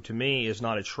whistleblower, who to me is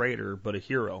not a traitor but a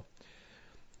hero.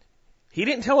 He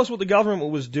didn't tell us what the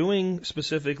government was doing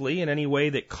specifically in any way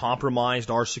that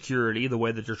compromised our security the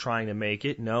way that they're trying to make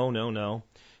it. No.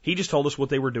 He just told us what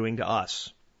they were doing to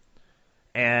us.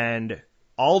 And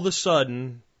all of a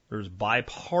sudden, there's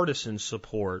bipartisan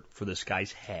support for this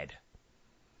guy's head.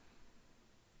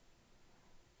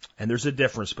 And there's a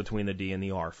difference between the D and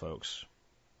the R, folks.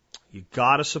 You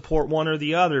gotta support one or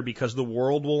the other because the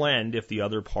world will end if the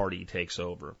other party takes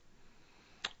over.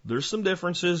 There's some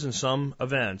differences in some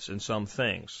events and some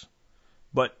things.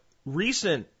 But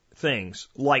recent things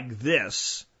like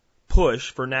this push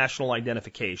for national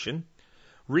identification,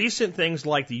 recent things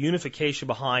like the unification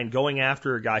behind going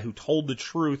after a guy who told the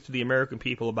truth to the American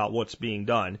people about what's being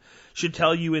done, should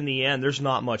tell you in the end there's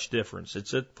not much difference.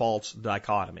 It's a false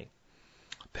dichotomy.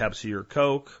 Pepsi or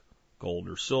Coke, gold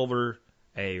or silver,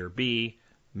 A or B,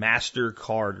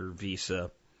 MasterCard or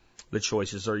Visa. The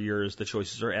choices are yours, the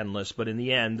choices are endless, but in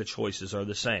the end, the choices are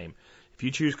the same. If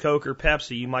you choose Coke or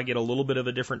Pepsi, you might get a little bit of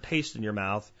a different taste in your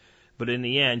mouth, but in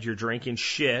the end, you're drinking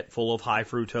shit full of high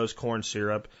fructose corn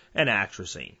syrup and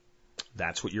atrazine.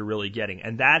 That's what you're really getting.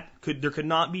 And there could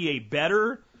not be a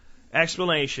better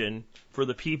explanation for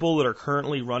the people that are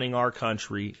currently running our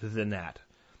country than that.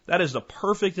 That is the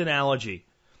perfect analogy.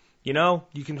 You know,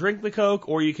 you can drink the Coke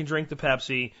or you can drink the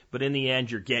Pepsi, but in the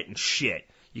end, you're getting shit.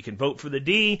 You can vote for the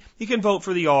D, you can vote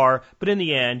for the R, but in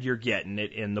the end, you're getting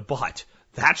it in the butt.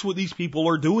 That's what these people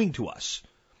are doing to us.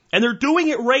 And they're doing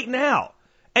it right now.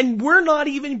 And we're not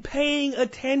even paying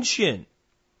attention.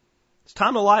 It's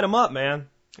time to light them up, man.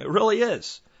 It really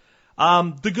is.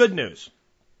 The good news.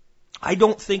 I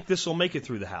don't think this will make it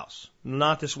through the House.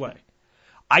 Not this way.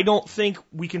 I don't think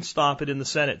we can stop it in the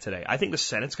Senate today. I think the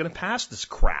Senate's going to pass this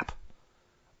crap.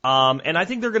 And I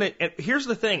think they're going to, here's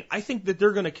the thing, I think that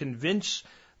they're going to convince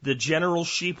the general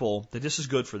sheeple that this is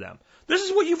good for them. This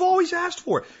is what you've always asked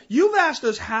for. You've asked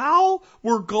us how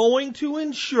we're going to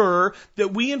ensure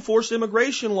that we enforce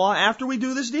immigration law after we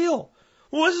do this deal.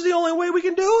 Well, this is the only way we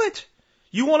can do it.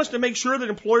 You want us to make sure that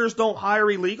employers don't hire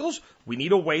illegals? We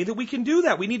need a way that we can do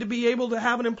that. We need to be able to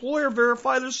have an employer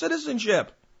verify their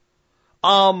citizenship.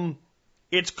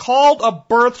 It's called a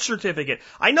birth certificate.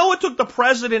 I know it took the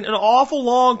president an awful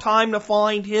long time to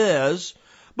find his,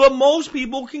 but most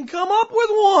people can come up with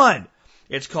one.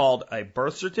 It's called a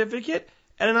birth certificate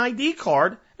and an ID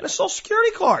card and a social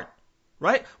security card,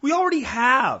 right? We already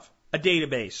have a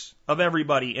database of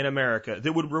everybody in America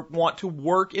that would want to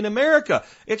work in America.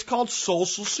 It's called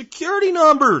social security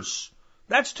numbers.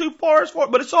 That's too far as far,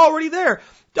 but it's already there.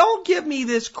 Don't give me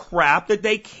this crap that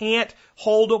they can't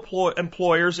hold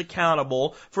employers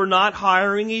accountable for not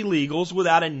hiring illegals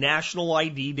without a national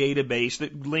ID database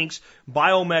that links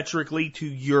biometrically to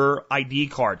your ID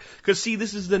card. Because, see,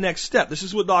 this is the next step. This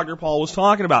is what Dr. Paul was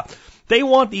talking about. They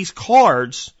want these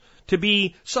cards to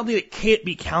be something that can't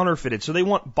be counterfeited. So they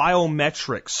want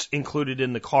biometrics included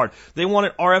in the card. They want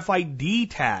an RFID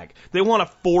tag. They want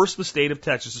to force the state of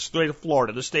Texas, the state of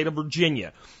Florida, the state of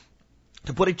Virginia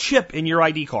to put a chip in your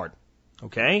ID card.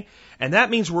 Okay? And that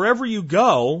means wherever you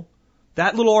go,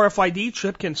 that little RFID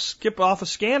chip can skip off a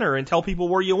scanner and tell people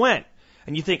where you went.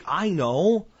 And you think, I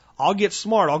know, I'll get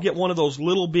smart. I'll get one of those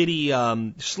little bitty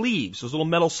sleeves, those little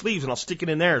metal sleeves, and I'll stick it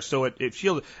in there so it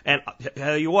shields. And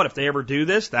tell you what, if they ever do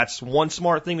this, that's one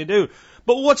smart thing to do.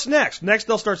 But what's next? Next,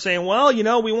 they'll start saying, well, you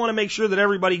know, we want to make sure that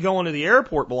everybody going to the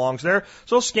airport belongs there,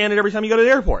 so scan it every time you go to the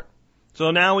airport. So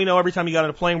now we know every time you got on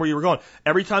a plane where you were going.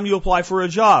 Every time you apply for a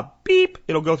job, beep,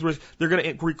 it'll go through. They're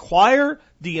going to require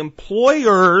the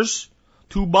employers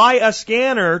to buy a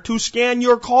scanner to scan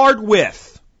your card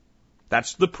with.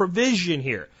 That's the provision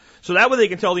here. So that way they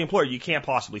can tell the employer, you can't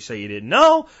possibly say you didn't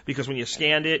know, because when you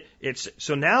scanned it,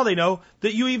 so now they know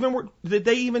that that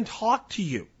they even talked to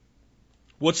you.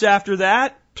 What's after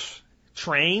that?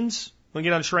 Trains. When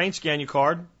you get on a train, scan your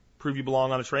card, prove you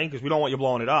belong on a train, because we don't want you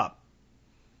blowing it up.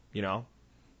 You know?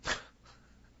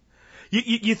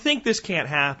 You think this can't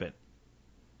happen.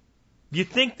 You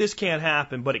think this can't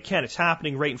happen, but it can. It's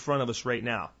happening right in front of us right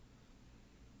now.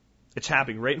 It's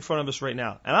happening right in front of us right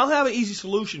now. And I'll have an easy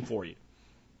solution for you.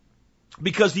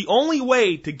 Because the only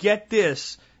way to get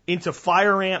this into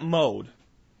fire ant mode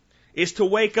is to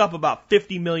wake up about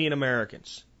 50 million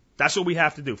Americans. That's what we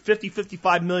have to do.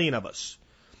 55 million of us.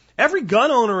 Every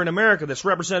gun owner in America that's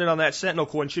represented on that Sentinel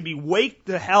coin should be waked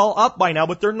the hell up by now,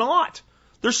 but they're not.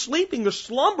 They're sleeping, they're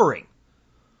slumbering,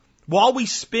 while we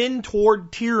spin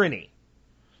toward tyranny.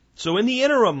 So in the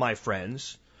interim, my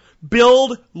friends,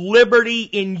 build liberty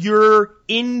in your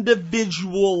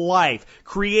individual life.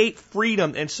 Create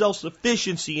freedom and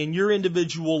self-sufficiency in your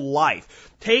individual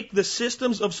life. Take the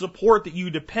systems of support that you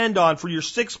depend on for your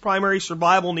 6 primary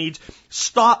survival needs.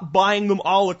 Stop buying them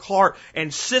a la carte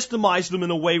and systemize them in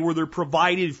a way where they're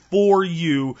provided for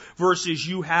you versus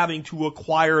you having to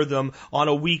acquire them on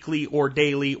a weekly or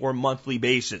daily or monthly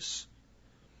basis.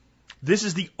 This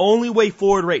is the only way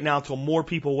forward right now until more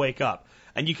people wake up.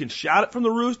 And you can shout it from the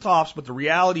rooftops, but the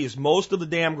reality is most of the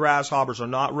damn grasshoppers are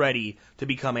not ready to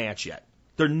become ants yet.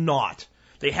 They're not.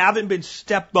 They haven't been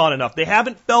stepped on enough. They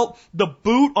haven't felt the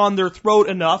boot on their throat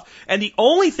enough. And the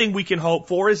only thing we can hope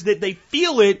for is that they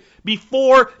feel it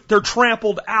before they're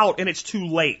trampled out and it's too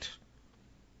late.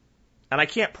 And I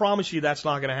can't promise you that's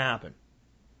not going to happen.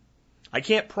 I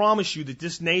can't promise you that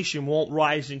this nation won't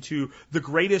rise into the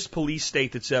greatest police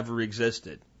state that's ever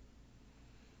existed.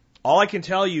 All I can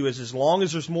tell you is as long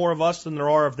as there's more of us than there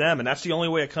are of them, and that's the only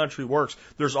way a country works,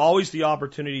 there's always the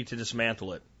opportunity to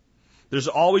dismantle it. There's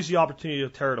always the opportunity to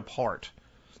tear it apart.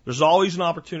 There's always an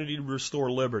opportunity to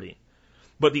restore liberty.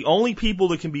 But the only people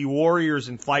that can be warriors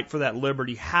and fight for that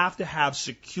liberty have to have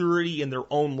security in their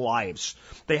own lives.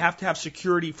 They have to have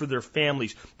security for their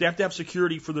families. They have to have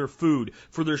security for their food,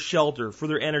 for their shelter, for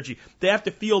their energy. They have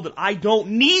to feel that I don't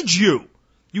need you.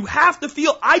 You have to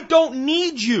feel I don't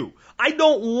need you. I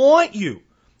don't want you.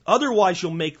 Otherwise,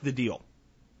 you'll make the deal.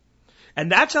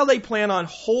 And that's how they plan on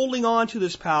holding on to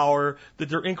this power that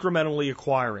they're incrementally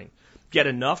acquiring. Get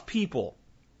enough people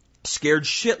scared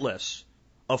shitless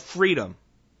of freedom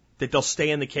that they'll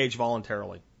stay in the cage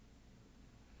voluntarily.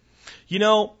 You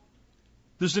know,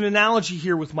 there's an analogy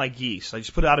here with my geese. I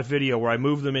just put out a video where I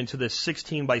moved them into this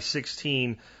 16 by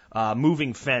 16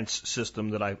 moving fence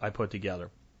system that I put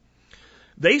together.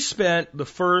 They spent the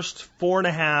first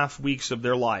 4.5 weeks of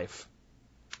their life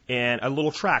in a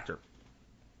little tractor,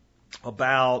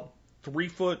 about 3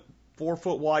 foot, 4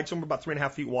 foot wide, somewhere about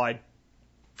 3.5 feet wide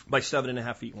by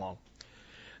 7.5 feet long.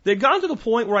 They'd gotten to the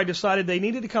point where I decided they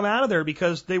needed to come out of there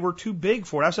because they were too big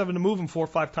for it. I was having to move them 4 or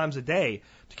 5 times a day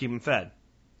to keep them fed.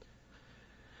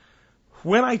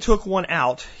 When I took one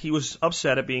out, he was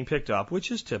upset at being picked up,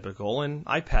 which is typical, and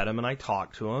I pet him and I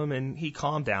talked to him, and he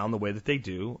calmed down the way that they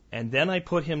do, and then I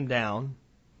put him down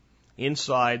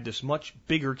inside this much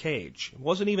bigger cage. It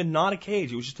wasn't even not a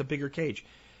cage, it was just a bigger cage,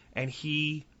 and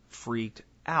he freaked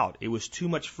out. It was too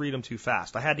much freedom too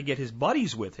fast. I had to get his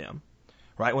buddies with him,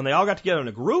 right? When they all got together in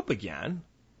a group again,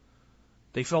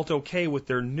 they felt okay with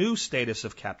their new status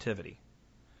of captivity.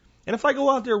 And if I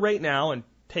go out there right now and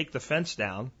take the fence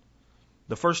down,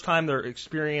 the first time they're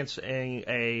experiencing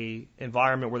a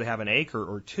environment where they have an acre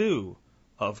or two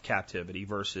of captivity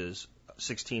versus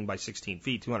 16 by 16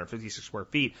 feet, 256 square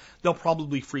feet, they'll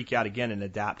probably freak out again and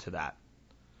adapt to that.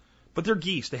 But they're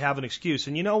geese. They have an excuse.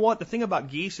 And you know what? The thing about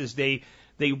geese is they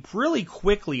really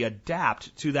quickly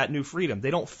adapt to that new freedom.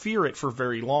 They don't fear it for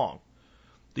very long.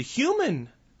 The human,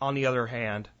 on the other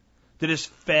hand, that is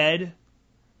fed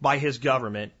by his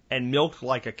government and milked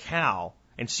like a cow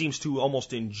and seems to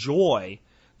almost enjoy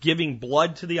giving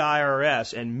blood to the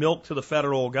IRS and milk to the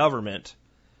federal government,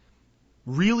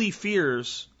 really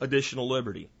fears additional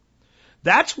liberty.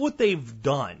 That's what they've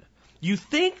done. You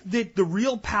think that the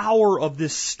real power of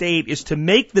this state is to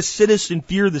make the citizen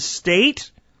fear the state?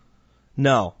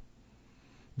 No.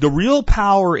 The real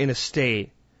power in a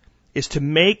state is to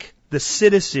make the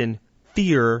citizen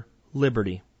fear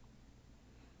liberty.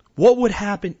 What would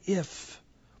happen if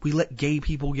we let gay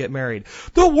people get married?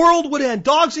 The world would end.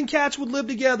 Dogs and cats would live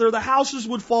together. The houses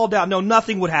would fall down. No,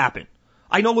 nothing would happen.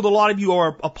 I know that a lot of you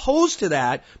are opposed to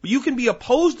that, but you can be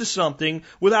opposed to something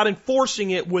without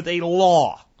enforcing it with a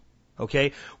law.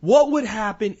 Okay? What would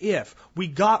happen if we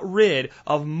got rid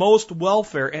of most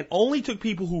welfare and only took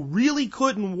people who really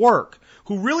couldn't work,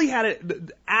 who really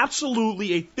had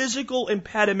absolutely a physical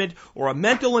impediment or a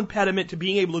mental impediment to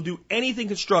being able to do anything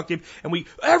constructive, and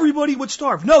everybody would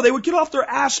starve? No, they would get off their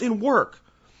ass and work.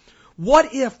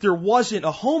 What if there wasn't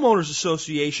a homeowners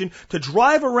association to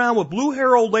drive around with blue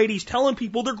hair old ladies telling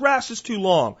people their grass is too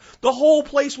long? The whole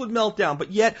place would melt down,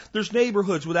 but yet there's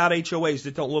neighborhoods without HOAs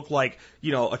that don't look like,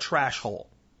 a trash hole.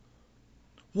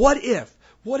 What if?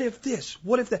 What if this?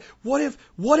 What if that?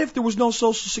 What if there was no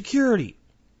Social Security?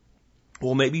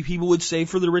 Well, maybe people would save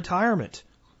for their retirement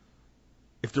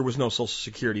if there was no Social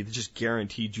Security that just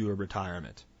guaranteed you a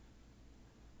retirement.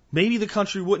 Maybe the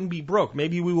country wouldn't be broke.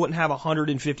 Maybe we wouldn't have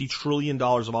 $150 trillion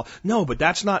of all. No, but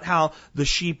that's not how the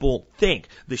sheep will think.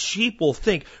 The sheep will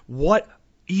think, what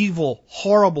evil,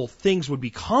 horrible things would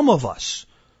become of us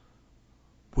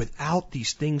without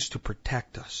these things to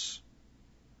protect us.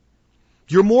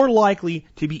 You're more likely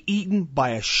to be eaten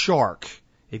by a shark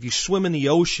if you swim in the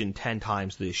ocean 10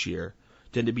 times this year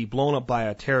than to be blown up by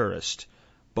a terrorist,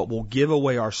 but we'll give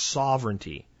away our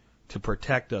sovereignty to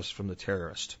protect us from the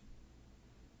terrorist.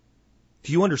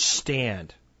 Do you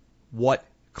understand what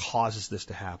causes this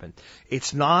to happen?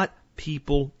 It's not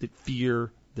people that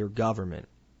fear their government.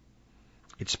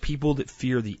 It's people that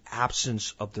fear the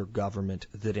absence of their government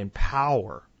that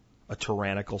empower a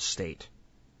tyrannical state.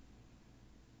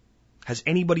 Has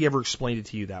anybody ever explained it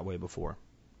to you that way before?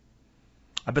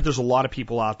 I bet there's a lot of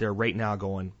people out there right now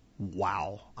going,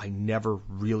 wow, I never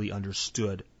really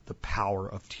understood the power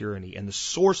of tyranny and the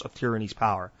source of tyranny's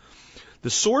power. The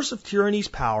source of tyranny's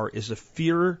power is a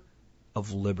fear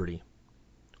of liberty.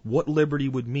 What liberty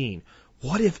would mean?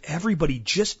 What if everybody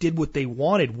just did what they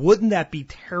wanted? Wouldn't that be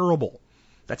terrible?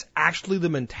 That's actually the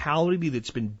mentality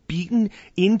that's been beaten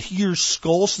into your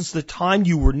skull since the time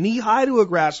you were knee-high to a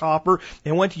grasshopper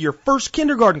and went to your first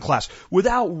kindergarten class.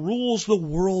 Without rules, the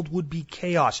world would be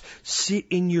chaos. Sit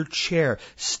in your chair.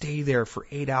 Stay there for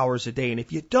 8 hours a day. And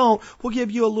if you don't, we'll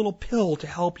give you a little pill to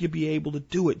help you be able to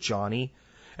do it, Johnny.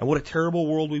 And what a terrible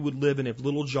world we would live in if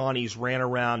little Johnnies ran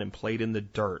around and played in the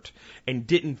dirt and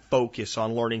didn't focus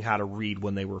on learning how to read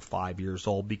when they were 5 years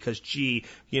old because, gee,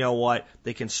 you know what?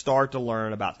 They can start to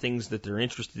learn about things that they're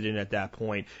interested in at that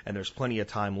point, and there's plenty of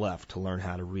time left to learn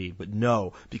how to read. But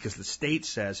no, because the state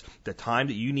says the time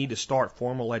that you need to start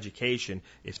formal education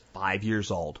is 5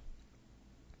 years old.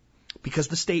 Because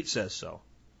the state says so.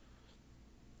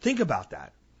 Think about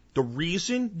that. The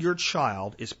reason your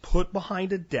child is put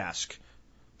behind a desk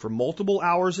for multiple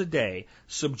hours a day,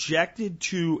 subjected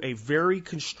to a very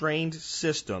constrained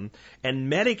system, and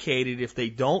medicated if they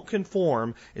don't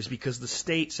conform is because the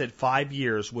state said 5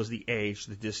 years was the age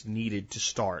that this needed to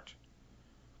start.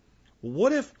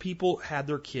 What if people had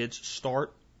their kids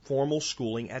start formal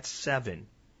schooling at 7?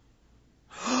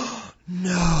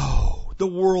 No, the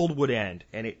world would end,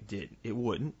 and it did. It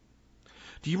wouldn't.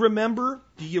 Do you remember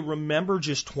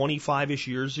just 25-ish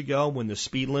years ago when the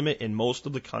speed limit in most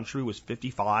of the country was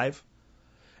 55?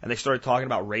 And they started talking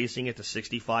about raising it to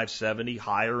 65, 70,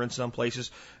 higher in some places.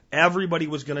 Everybody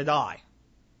was going to die.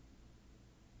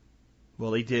 Well,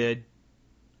 they did,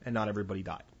 and not everybody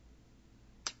died.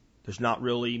 There's not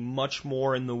really much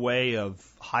more in the way of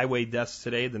highway deaths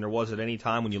today than there was at any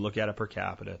time when you look at it per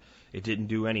capita. It didn't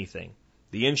do anything.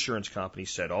 The insurance company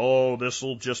said, oh, this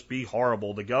will just be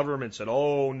horrible. The government said,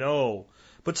 oh, no.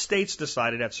 But states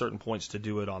decided at certain points to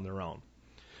do it on their own.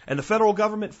 And the federal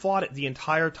government fought it the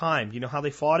entire time. You know how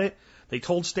they fought it? They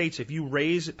told states, if you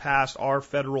raise it past our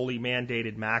federally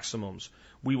mandated maximums,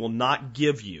 we will not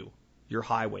give you your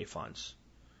highway funds.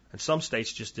 And some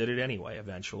states just did it anyway,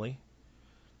 eventually.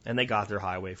 And they got their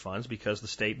highway funds because the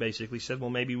state basically said, well,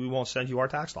 maybe we won't send you our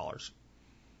tax dollars.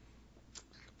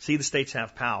 See, the states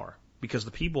have power. Because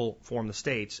the people form the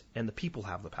states, and the people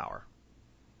have the power.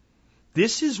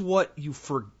 This is what you've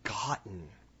forgotten.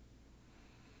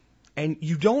 And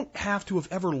you don't have to have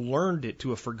ever learned it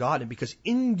to have forgotten it, because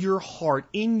in your heart,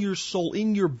 in your soul,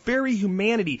 in your very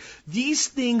humanity, these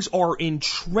things are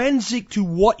intrinsic to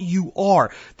what you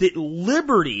are. That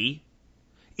liberty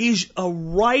is a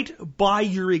right by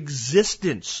your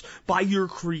existence, by your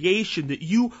creation, that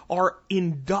you are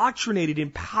indoctrinated,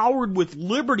 empowered with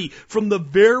liberty from the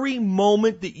very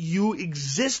moment that you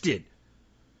existed.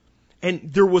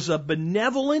 And there was a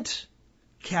benevolent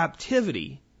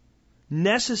captivity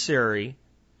necessary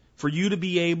for you to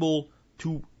be able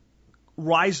to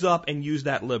rise up and use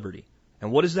that liberty.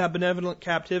 And what is that benevolent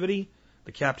captivity?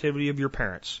 The captivity of your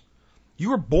parents. You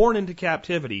were born into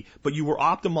captivity, but you were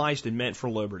optimized and meant for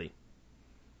liberty.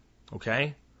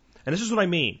 Okay? And this is what I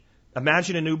mean.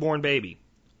 Imagine a newborn baby.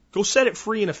 Go set it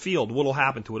free in a field. What will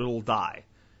happen to it? It'll die.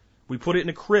 We put it in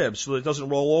a crib so that it doesn't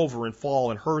roll over and fall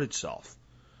and hurt itself.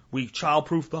 We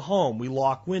childproof the home. We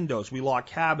lock windows. We lock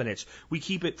cabinets. We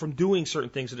keep it from doing certain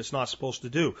things that it's not supposed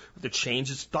to do. We have to change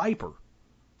its diaper,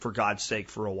 for God's sake,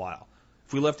 for a while.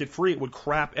 If we left it free, it would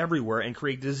crap everywhere and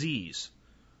create disease.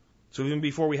 So even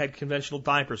before we had conventional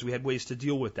diapers, we had ways to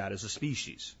deal with that as a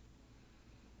species.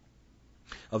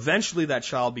 Eventually that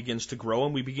child begins to grow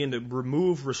and we begin to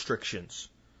remove restrictions.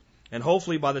 And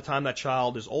hopefully by the time that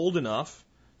child is old enough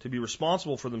to be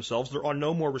responsible for themselves, there are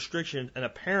no more restrictions and a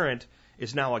parent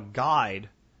is now a guide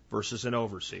versus an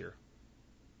overseer.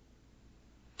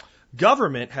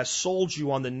 Government has sold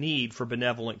you on the need for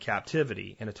benevolent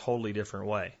captivity in a totally different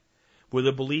way. with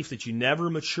a belief that you never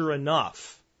mature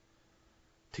enough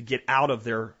to get out of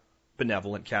their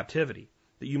benevolent captivity,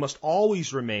 that you must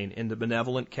always remain in the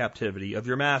benevolent captivity of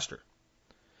your master.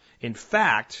 In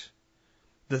fact,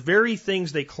 the very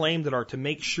things they claim that are to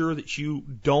make sure that you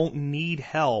don't need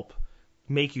help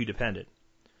make you dependent.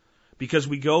 Because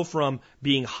we go from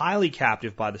being highly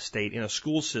captive by the state in a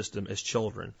school system as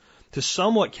children to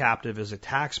somewhat captive as a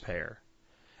taxpayer,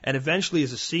 and eventually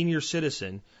as a senior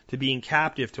citizen to being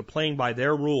captive to playing by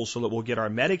their rules so that we'll get our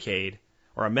Medicaid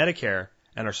or our Medicare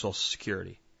and our Social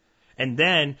Security. And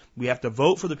then we have to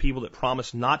vote for the people that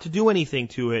promise not to do anything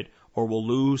to it, or we'll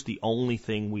lose the only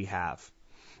thing we have.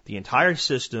 The entire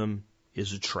system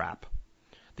is a trap.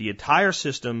 The entire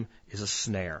system is a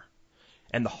snare.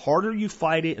 And the harder you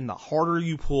fight it and the harder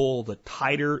you pull, the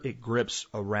tighter it grips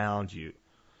around you.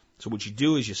 So what you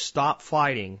do is you stop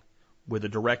fighting with a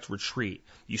direct retreat.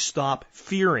 You stop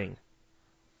fearing,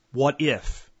 what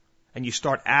if? And you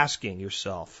start asking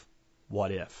yourself,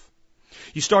 what if?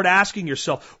 You start asking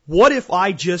yourself, what if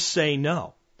I just say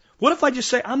no? What if I just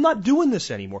say, I'm not doing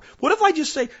this anymore? What if I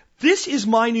just say, this is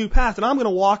my new path and I'm going to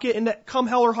walk it, and that come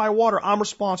hell or high water, I'm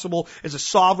responsible as a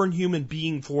sovereign human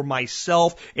being for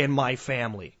myself and my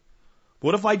family?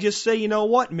 What if I just say, you know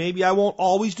what, maybe I won't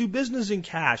always do business in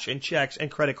cash and checks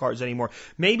and credit cards anymore.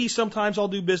 Maybe sometimes I'll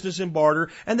do business in barter,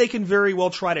 and they can very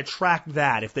well try to track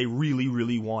that if they really,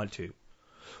 really want to.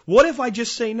 What if I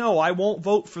just say, no, I won't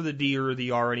vote for the D or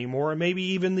the R anymore, and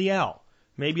maybe even the L?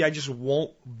 Maybe I just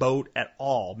won't vote at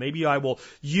all. Maybe I will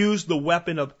use the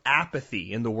weapon of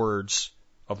apathy, in the words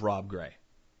of Rob Gray.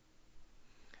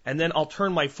 And then I'll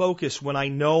turn my focus when I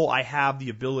know I have the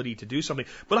ability to do something.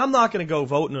 But I'm not going to go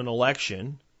vote in an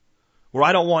election where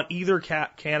I don't want either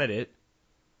candidate,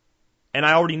 and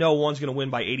I already know one's going to win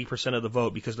by 80% of the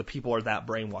vote because the people are that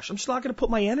brainwashed. I'm just not going to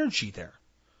put my energy there.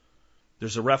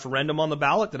 There's a referendum on the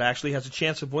ballot that actually has a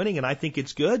chance of winning, and I think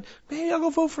it's good. Maybe I'll go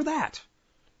vote for that.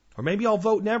 Or maybe I'll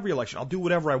vote in every election. I'll do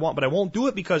whatever I want, but I won't do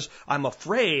it because I'm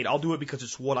afraid. I'll do it because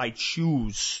it's what I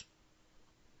choose.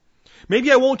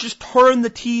 Maybe I won't just turn the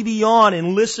TV on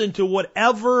and listen to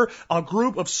whatever a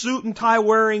group of suit and tie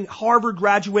wearing Harvard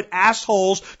graduate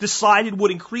assholes decided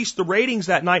would increase the ratings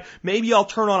that night. Maybe I'll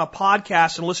turn on a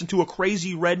podcast and listen to a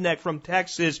crazy redneck from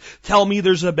Texas tell me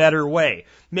there's a better way.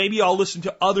 Maybe I'll listen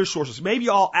to other sources. Maybe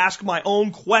I'll ask my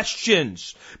own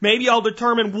questions. Maybe I'll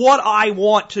determine what I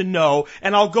want to know,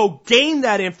 and I'll go gain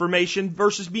that information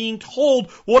versus being told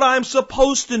what I'm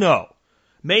supposed to know.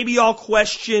 Maybe I'll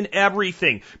question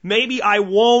everything. Maybe I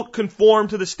won't conform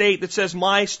to the state that says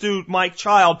my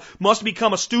child must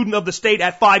become a student of the state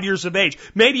at 5 years of age.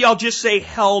 Maybe I'll just say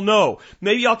hell no.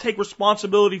 Maybe I'll take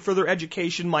responsibility for their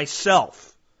education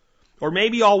myself. Or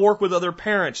maybe I'll work with other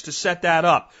parents to set that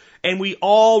up. And we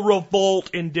all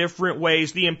revolt in different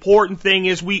ways. The important thing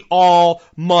is we all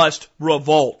must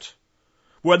revolt.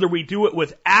 Whether we do it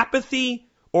with apathy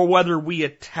or whether we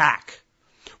attack.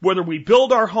 Whether we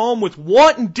build our home with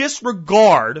wanton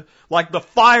disregard like the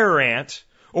fire ant,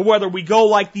 or whether we go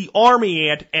like the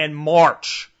army ant and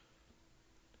march.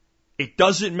 It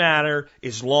doesn't matter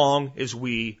as long as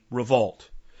we revolt.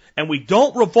 And we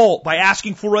don't revolt by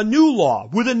asking for a new law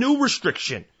with a new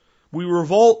restriction. We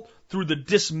revolt through the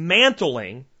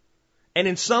dismantling and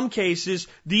in some cases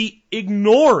the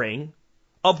ignoring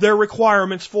of their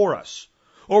requirements for us.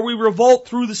 Or we revolt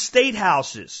through the state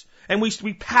houses. And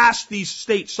we pass these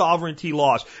state sovereignty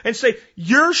laws and say,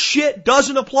 your shit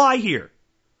doesn't apply here.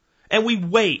 And we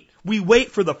wait. We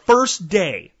wait for the first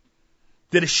day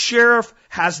that a sheriff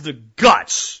has the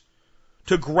guts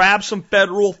to grab some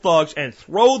federal thugs and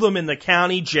throw them in the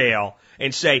county jail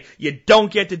and say, you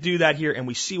don't get to do that here. And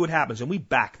we see what happens. And we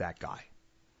back that guy.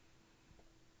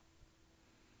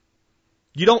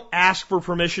 You don't ask for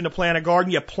permission to plant a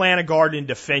garden. You plant a garden and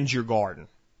defend your garden.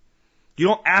 You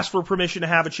don't ask for permission to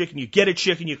have a chicken. You get a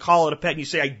chicken, you call it a pet, and you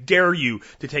say, I dare you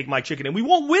to take my chicken. And we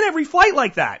won't win every fight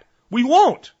like that. We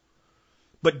won't.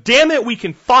 But damn it, we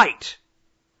can fight.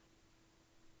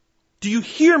 Do you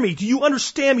hear me? Do you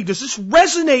understand me? Does this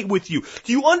resonate with you?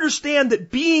 Do you understand that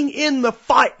being in the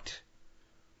fight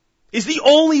is the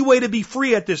only way to be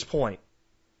free at this point?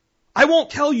 I won't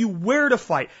tell you where to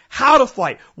fight, how to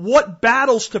fight, what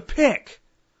battles to pick.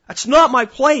 That's not my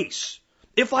place.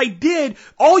 If I did,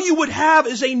 all you would have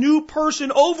is a new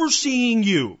person overseeing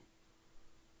you.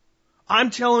 I'm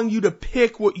telling you to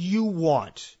pick what you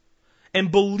want and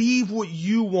believe what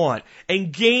you want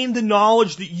and gain the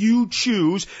knowledge that you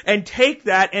choose and take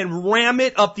that and ram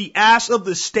it up the ass of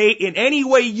the state in any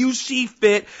way you see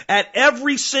fit at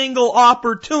every single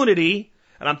opportunity.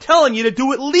 And I'm telling you to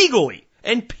do it legally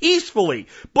and peacefully,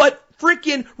 but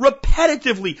freaking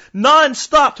repetitively,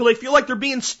 non-stop, till they feel like they're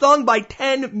being stung by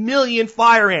 10 million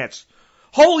fire ants.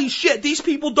 Holy shit, these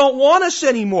people don't want us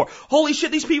anymore. Holy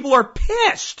shit, these people are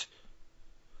pissed.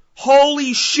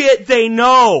 Holy shit, they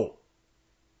know.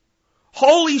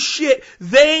 Holy shit,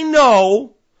 they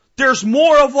know there's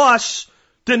more of us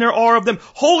than there are of them.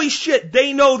 Holy shit,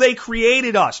 they know they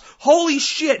created us. Holy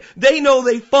shit, they know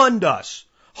they fund us.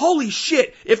 Holy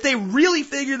shit, if they really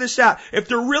figure this out, if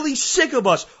they're really sick of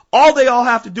us, all they all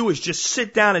have to do is just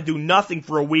sit down and do nothing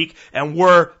for a week and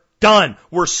we're done.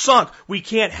 We're sunk. We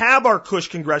can't have our cush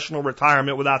congressional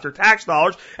retirement without their tax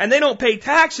dollars, and they don't pay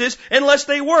taxes unless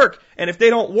they work. And if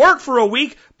they don't work for a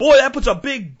week, boy, that puts a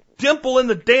big dimple in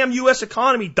the damn U.S.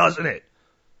 economy, doesn't it?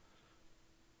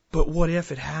 But what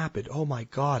if it happened? Oh my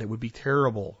God, it would be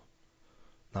terrible.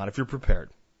 Not if you're prepared.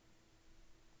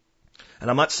 And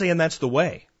I'm not saying that's the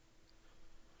way.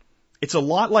 It's a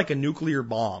lot like a nuclear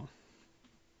bomb.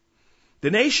 The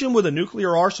nation with a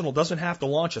nuclear arsenal doesn't have to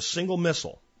launch a single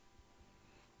missile.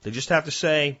 They just have to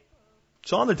say,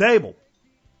 it's on the table.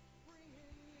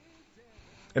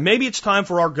 And maybe it's time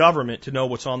for our government to know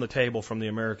what's on the table from the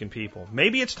American people.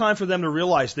 Maybe it's time for them to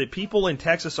realize that people in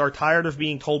Texas are tired of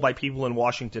being told by people in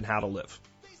Washington how to live.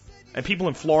 And people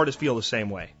in Florida feel the same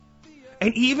way.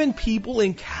 And even people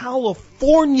in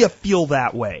California feel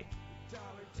that way.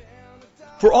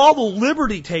 For all the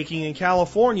liberty taking in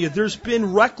California, there's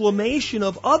been reclamation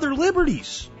of other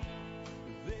liberties.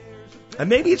 And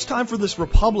maybe it's time for this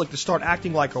republic to start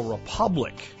acting like a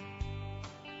republic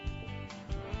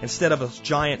instead of a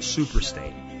giant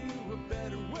superstate.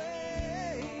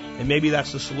 And maybe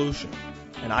that's the solution.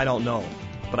 And I don't know.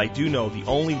 But I do know the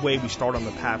only way we start on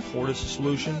the path toward a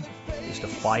solution is to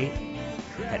fight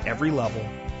at every level,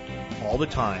 all the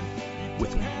time,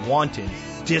 with wanton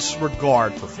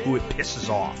disregard for who it pisses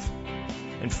off.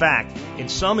 In fact, in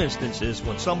some instances,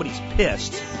 when somebody's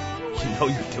pissed, you know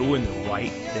you're doing the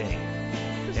right thing.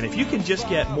 And if you can just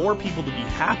get more people to be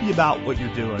happy about what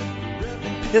you're doing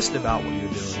and pissed about what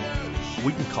you're doing,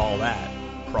 we can call that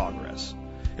progress.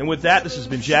 And with that, this has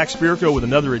been Jack Spirko with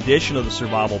another edition of the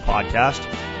Survival Podcast,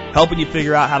 helping you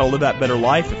figure out how to live that better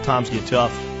life if times get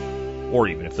tough, or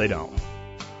even if they don't.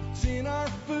 It's in our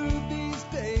food these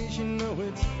days, you know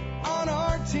it's on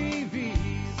our TVs.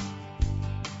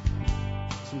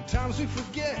 Sometimes we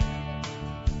forget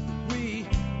that we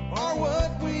are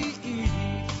what we eat.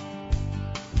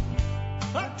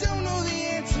 I don't know the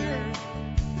answer.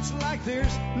 It's like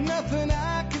there's nothing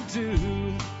I can do.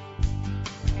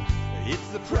 It's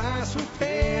the price we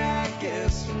pay, I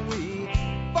guess, when we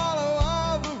follow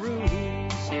all the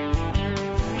rules.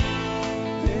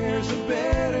 There's a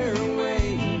better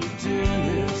way to do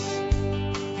this.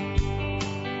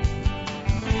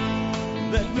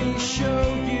 Let me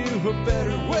show you a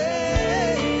better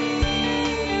way.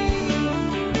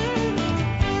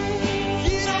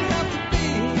 You don't have to be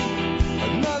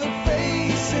another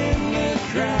face in the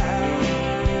crowd.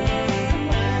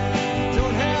 You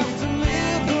don't have to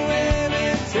live the way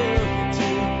they tell you to.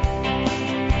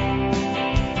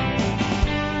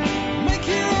 Make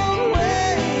your own way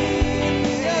and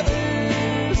the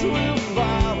others will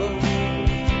follow.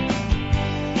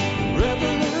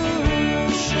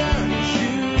 Revolution is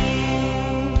you.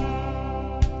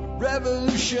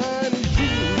 Revolution is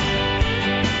you.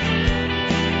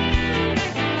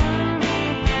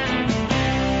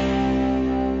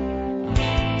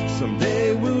 Someday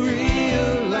we'll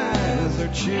realize our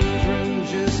children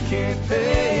just can't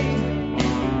pay.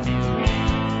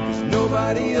 'Cause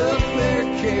nobody up there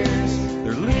cares.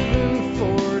 They're living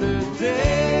for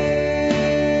today.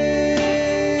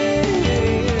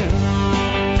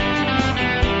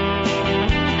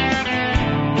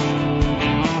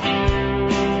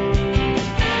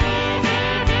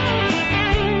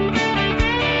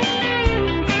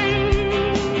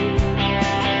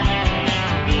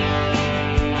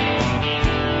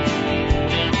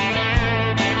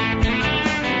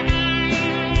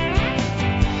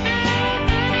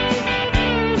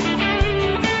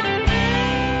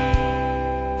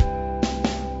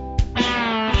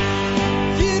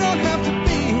 You don't have to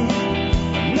be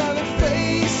another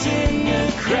face in the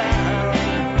crowd.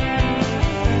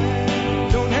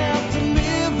 Don't have to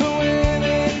live the way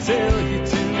they tell you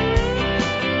to.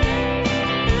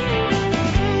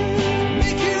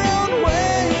 Make your own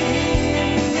way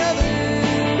and the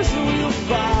others will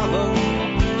follow.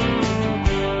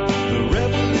 The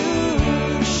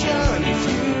revolution is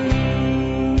you.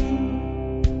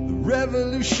 The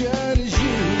revolution